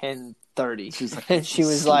at 10:30?" And she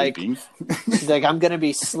was sleeping. she's like, I'm gonna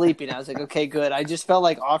be sleeping. I was like, okay, good. I just felt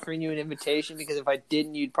like offering you an invitation because if I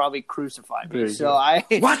didn't, you'd probably crucify me. So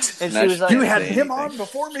what? And she was like, you had him on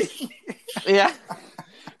before me. Yeah.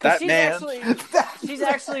 That she's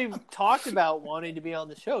actually talked about wanting to be on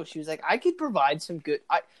the show. She was like, I could provide some good.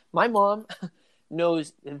 My mom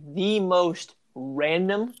knows the most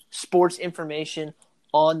random sports information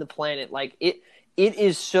on the planet. Like it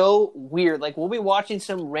is so weird. Like we'll be watching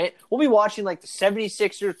like the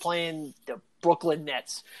 76ers playing the Brooklyn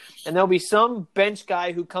Nets, and there'll be some bench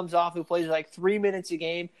guy who comes off who plays like 3 minutes a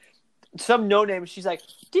game. Some no name. She's like,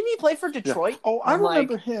 didn't he play for Detroit? Yeah. Oh, I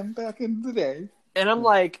remember him back in the day. And I'm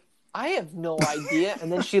like, I have no idea.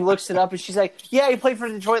 And then she looks it up and she's like, yeah, he played for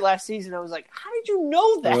Detroit last season. I was like, how did you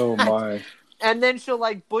know that? Oh, my. And then she'll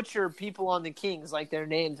like butcher people on the Kings, like their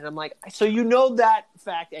names. And I'm like, so you know that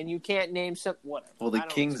fact and you can't name some, whatever. Well, the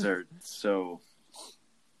Kings are so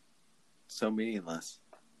meaningless.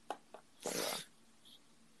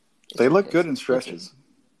 They look good in stretches.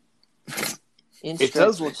 It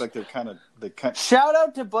does look like they're kind of. Shout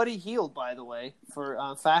out to Buddy Hield, by the way, for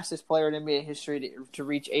fastest player in NBA history to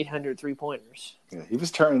reach 800 3-pointers. Yeah, he was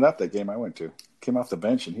turning up that game I went to. Came off the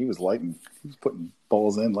bench and he was lighting. He was putting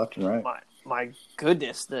balls in left and right. My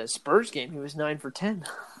goodness, the Spurs game, he was 9 for 10.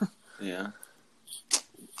 Yeah,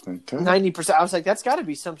 90%. I was like, that's got to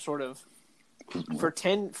be some sort of for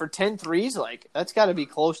 10 threes. Like that's got to be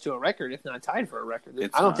close to a record, if not tied for a record.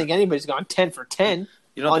 I don't think anybody's gone 10 for 10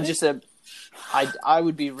 on just a. I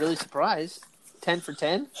would be really surprised. 10 for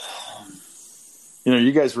 10. You know,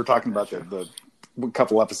 you guys were talking about the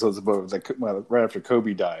couple episodes ago, right after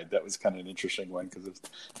Kobe died. That was kind of an interesting one because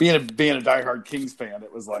being a diehard Kings fan,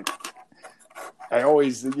 it was like I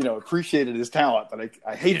always appreciated his talent, but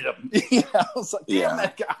I hated him. I was like, damn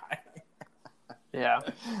that guy. Yeah,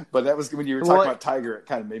 but that was when you were talking about Tiger. It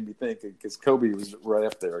kind of made me think because Kobe was right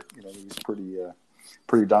up there. He was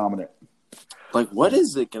pretty dominant. Like, what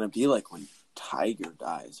is it going to be like when Tiger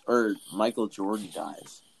dies or Michael Jordan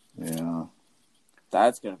dies? Yeah,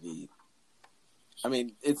 that's going to be I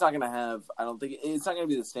mean, it's not going to have. I don't think it's not going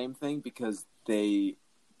to be the same thing because they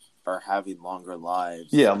are having longer lives.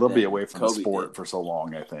 Yeah, they'll be away from Kobe the sport did. for so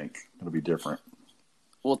long. I think it'll be different.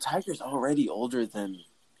 Well, Tiger's already older than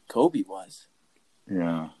Kobe was.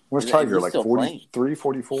 Yeah, what's And Tiger he's like? still 43,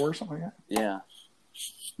 44, or something like that. Yeah.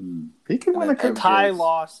 He could win a And Ty James-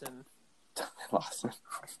 Lawson. Lawson.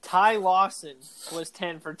 Ty Lawson was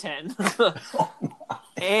 10 for 10.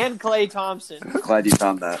 And Klay Thompson. Glad you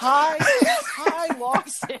found that. Ty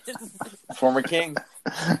Lawson. Former king.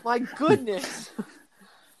 My goodness.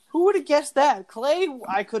 Who would have guessed that? Clay,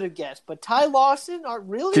 I could have guessed, but Ty Lawson,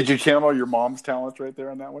 really? Did you channel your mom's talents right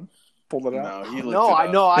there on that one? Pulled it out. No, he looked No, it I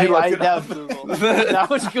up. know. He looked it That up. was Google. That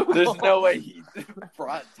was Google. There's no way he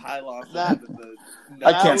brought Ty Lawson That- into the.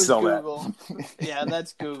 I That can't was sell that. Google. Yeah,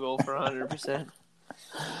 that's Google for 100%.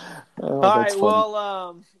 Oh, All right,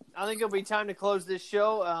 well, I think it'll be time to close this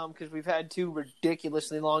show because we've had 2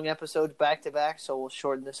 ridiculously long episodes back to back, so we'll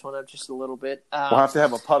shorten this one up just a little bit. we'll have to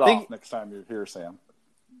have a putt think- off next time you're here, Sam.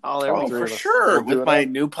 Oh, there Oh, we three go. for of us. sure. We'll do With it my all.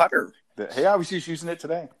 new putter. Hey, I was just using it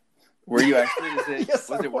today. Were you actually? Yes,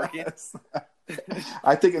 was I it working? was.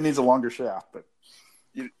 I think it needs a longer shaft, but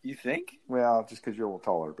You think? well, just because you're a little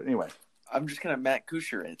taller. But anyway, I'm just gonna Matt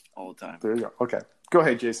Kusher it all the time. there you go. Okay, go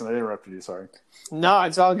ahead, Jason. I interrupted you. Sorry. No,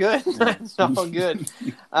 it's all good. It's all good.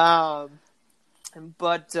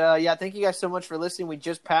 But thank you guys so much for listening. We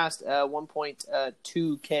just passed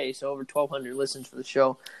 1.2K, so over 1,200 listens for the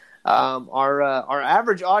show. Our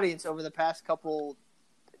average audience over the past couple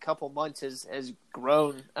months has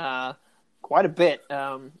grown quite a bit.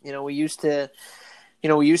 We used to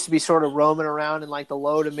be sort of roaming around in like the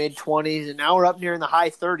low to mid 20s, and now we're up near in the high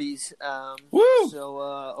 30s. Woo! So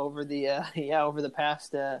over the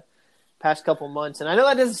past couple months, and I know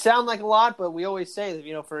that doesn't sound like a lot, but we always say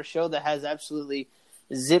that for a show that has absolutely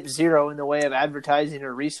zip zero in the way of advertising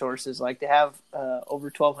or resources, like to have over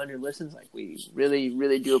 1,200 listens, like we really,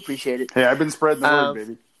 really do appreciate it. Hey, I've been spreading the word,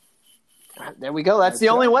 baby. There we go. That's the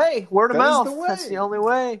only way. Word of That is mouth. the way. That's the only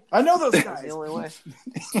way. I know those That's guys. the only way.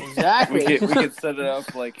 Exactly. We could set it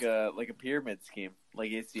up like a pyramid scheme, like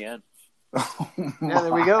ACN. Yeah,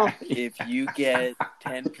 there we go. If you get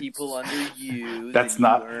 10 people under you, That's then you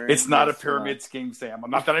not. earn It's not a this pyramid scheme, Sam.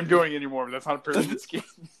 Not that I'm doing it anymore, but that's not a pyramid scheme.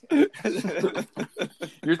 amount.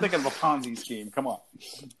 You're thinking of a Ponzi scheme. Come on,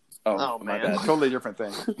 Oh, my man. bad. totally different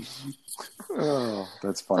thing. Oh,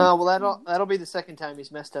 that's funny. Well, that'll be the second time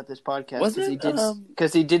he's messed up this podcast Was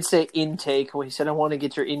because it? he did say intake. Well, he said I want to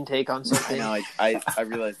get your intake on I something. know. I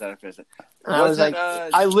realized that after I said. And I was Wasn't, like,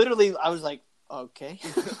 I was like, okay.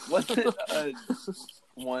 Wasn't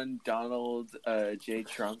one Donald J.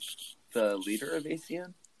 Trump the leader of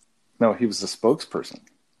ACN? No, he was a spokesperson.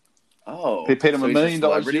 Oh, They paid him so $1 he's a million a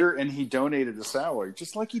celebrity? year, and he donated a salary,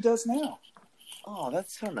 just like he does now. Oh,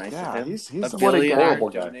 that's so nice Yeah, of him. he's a a billionaire horrible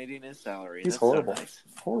guy. donating his salary. He's That's horrible. So nice.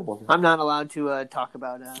 Horrible. I'm not allowed to talk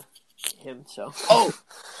about him. So. Oh,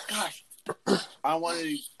 gosh. I wanted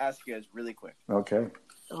to ask you guys really quick. Okay,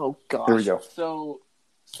 Oh gosh. here we go. So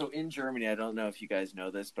in Germany, I don't know if you guys know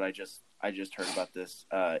this, but I just heard about this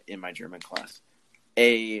in my German class.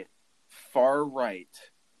 A far right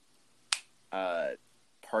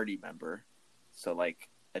party member, so like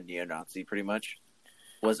a neo-Nazi pretty much,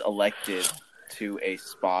 was elected to a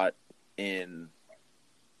spot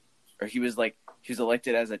he was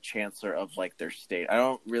elected as a chancellor of like their state. I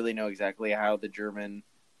don't really know exactly how the German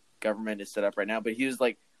government is set up right now, but he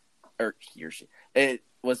or she, it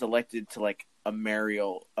was elected to like a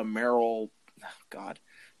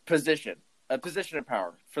position of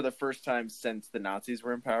power for the first time since the Nazis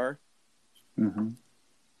were in power. Mm-hmm.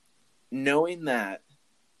 Knowing that,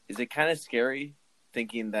 is it kind of scary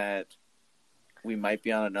thinking that we might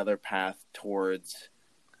be on another path towards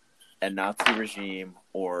a Nazi regime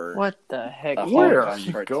or What the heck? Where are Holocaust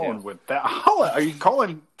you part going two? with that? Are you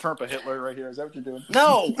calling Trump a Hitler right here? Is that what you're doing?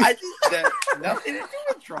 No, I think that nothing to do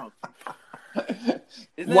with Trump.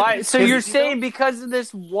 Isn't Why? it- So you're you saying know- because of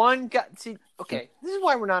this one guy? See, okay, this is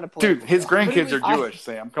why we're not a political Dude, his show. grandkids I- are Jewish,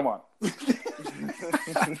 Sam. Come on.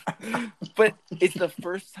 But it's the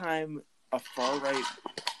first time a far right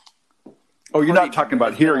Oh, you're Party not talking member about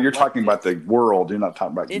has here. been You're talking about elected. the world. You're not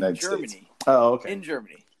talking about the in United Germany. States. Oh, okay. In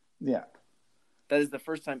Germany. Yeah. That is the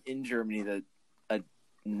first time in Germany that a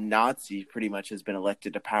Nazi pretty much has been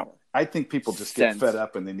elected to power. I think people just get Sense. fed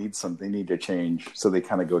up and they need to change. So they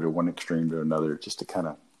kind of go to one extreme to another just to kind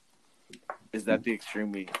of, Is that the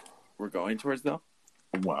extreme we're going towards, though?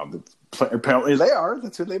 well, apparently they are.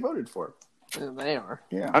 That's who they voted for. Yeah, they are.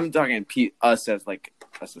 Yeah. I'm talking us as like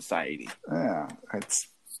a society. Yeah.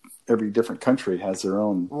 every different country has their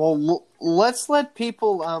own. Well, let's let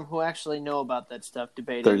people who actually know about that stuff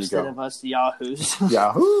debate it instead of us yahoos.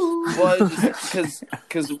 Yahoo! Well,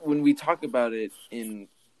 because when we talk about it in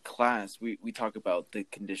class, we talk about the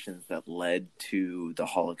conditions that led to the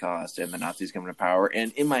Holocaust and the Nazis coming to power.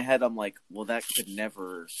 And in my head, I'm like, well, that could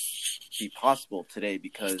never be possible today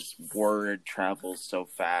because word travels so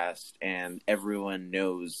fast and everyone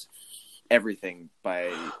knows everything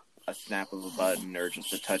by a snap of a button or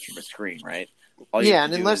just a touch of a screen, right? All you have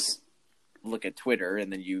to do is look at Twitter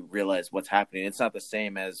and then you realize what's happening. It's not the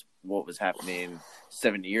same as what was happening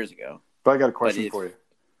 70 years ago. But I got a question for you.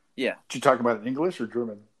 Yeah. Did you talk about it in English or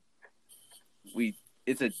German?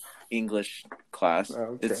 It's an English class.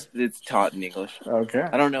 Oh, okay. It's taught in English. Okay.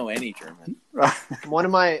 I don't know any German. One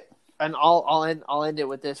of my, and I'll end it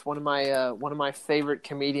with this. One of my favorite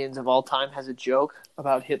comedians of all time has a joke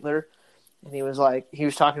about Hitler, and he was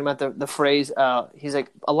talking about the phrase. He's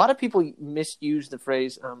like, a lot of people misuse the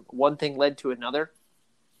phrase. One thing led to another.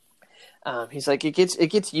 He's like, it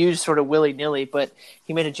gets used sort of willy nilly, but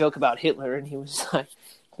he made a joke about Hitler, and he was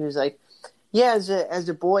like. Yeah, as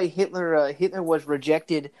a boy, Hitler was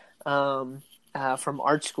rejected from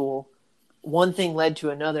art school. One thing led to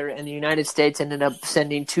another, and the United States ended up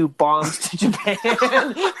sending 2 bombs to Japan.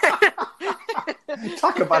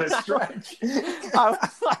 Talk about a stretch. I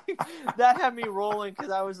was like, that had me rolling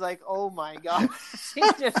because I was like, oh my god, she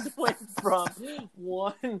just went from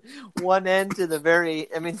one end to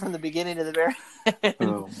the from the beginning to the very end.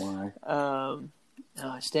 Oh my.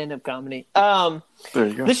 Stand-up comedy. There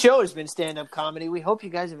you go. This show has been stand-up comedy. We hope you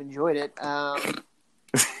guys have enjoyed it.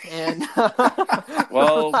 And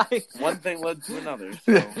well, one thing led to another.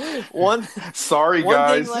 So. Sorry,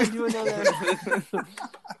 guys. One thing led to another.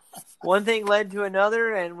 One thing led to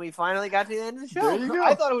another, and we finally got to the end of the show. There you go.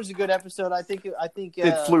 I thought it was a good episode. I think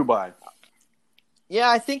it flew by. Yeah,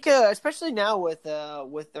 I think especially now with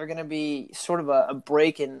there going to be sort of a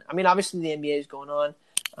break in. I mean, obviously the NBA is going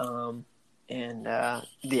on. And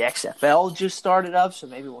the XFL just started up, so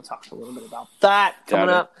maybe we'll talk a little bit about that coming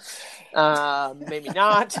up. Maybe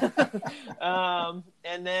not.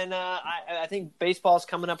 And then I think baseball's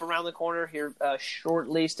coming up around the corner here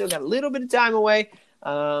shortly. Still got a little bit of time away.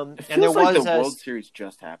 And there was the World Series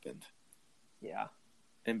just happened. Yeah.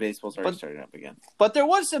 And baseball's already starting up again. But there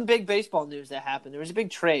was some big baseball news that happened. There was a big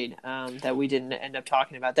trade that we didn't end up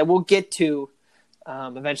talking about that we'll get to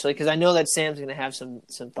eventually, because I know that Sam's going to have some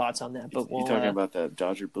thoughts on that. But you talking about the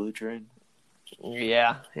Dodger Blue trade?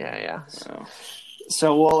 Yeah. Oh.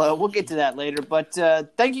 So we'll get to that later. But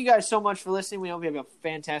thank you guys so much for listening. We hope you have a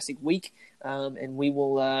fantastic week, and we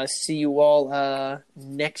will see you all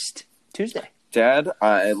next Tuesday. Dad,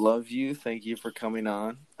 I love you. Thank you for coming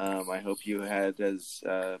on. I hope you had as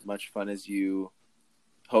much fun as you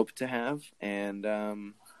hope to have,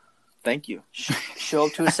 and thank you. Show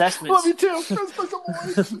up to assessments. Love you too.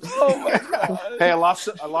 Oh my god! Hey, I lost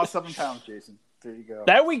 7 pounds, Jason. There you go.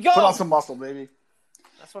 There we go. Put on some muscle, baby.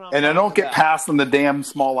 That's what I'm and I don't get about. passed on the damn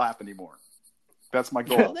small lap anymore. That's my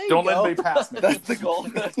goal. Don't let anybody pass me. That's the goal.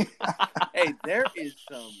 Hey, there is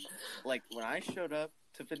some when I showed up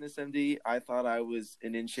to Fitness MD, I thought I was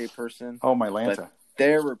an in shape person. Oh my Lanta! But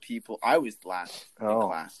there were people. I was last in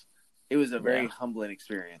class. It was a very humbling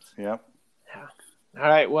experience. Yep. Yeah. All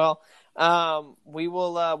right. Well, we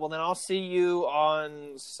will. Well, then I'll see you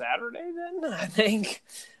on Saturday. Then I think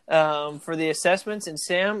for the assessments. And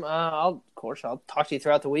Sam, I'll talk to you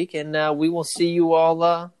throughout the week, and we will see you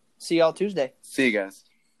all. See y'all Tuesday. See you guys.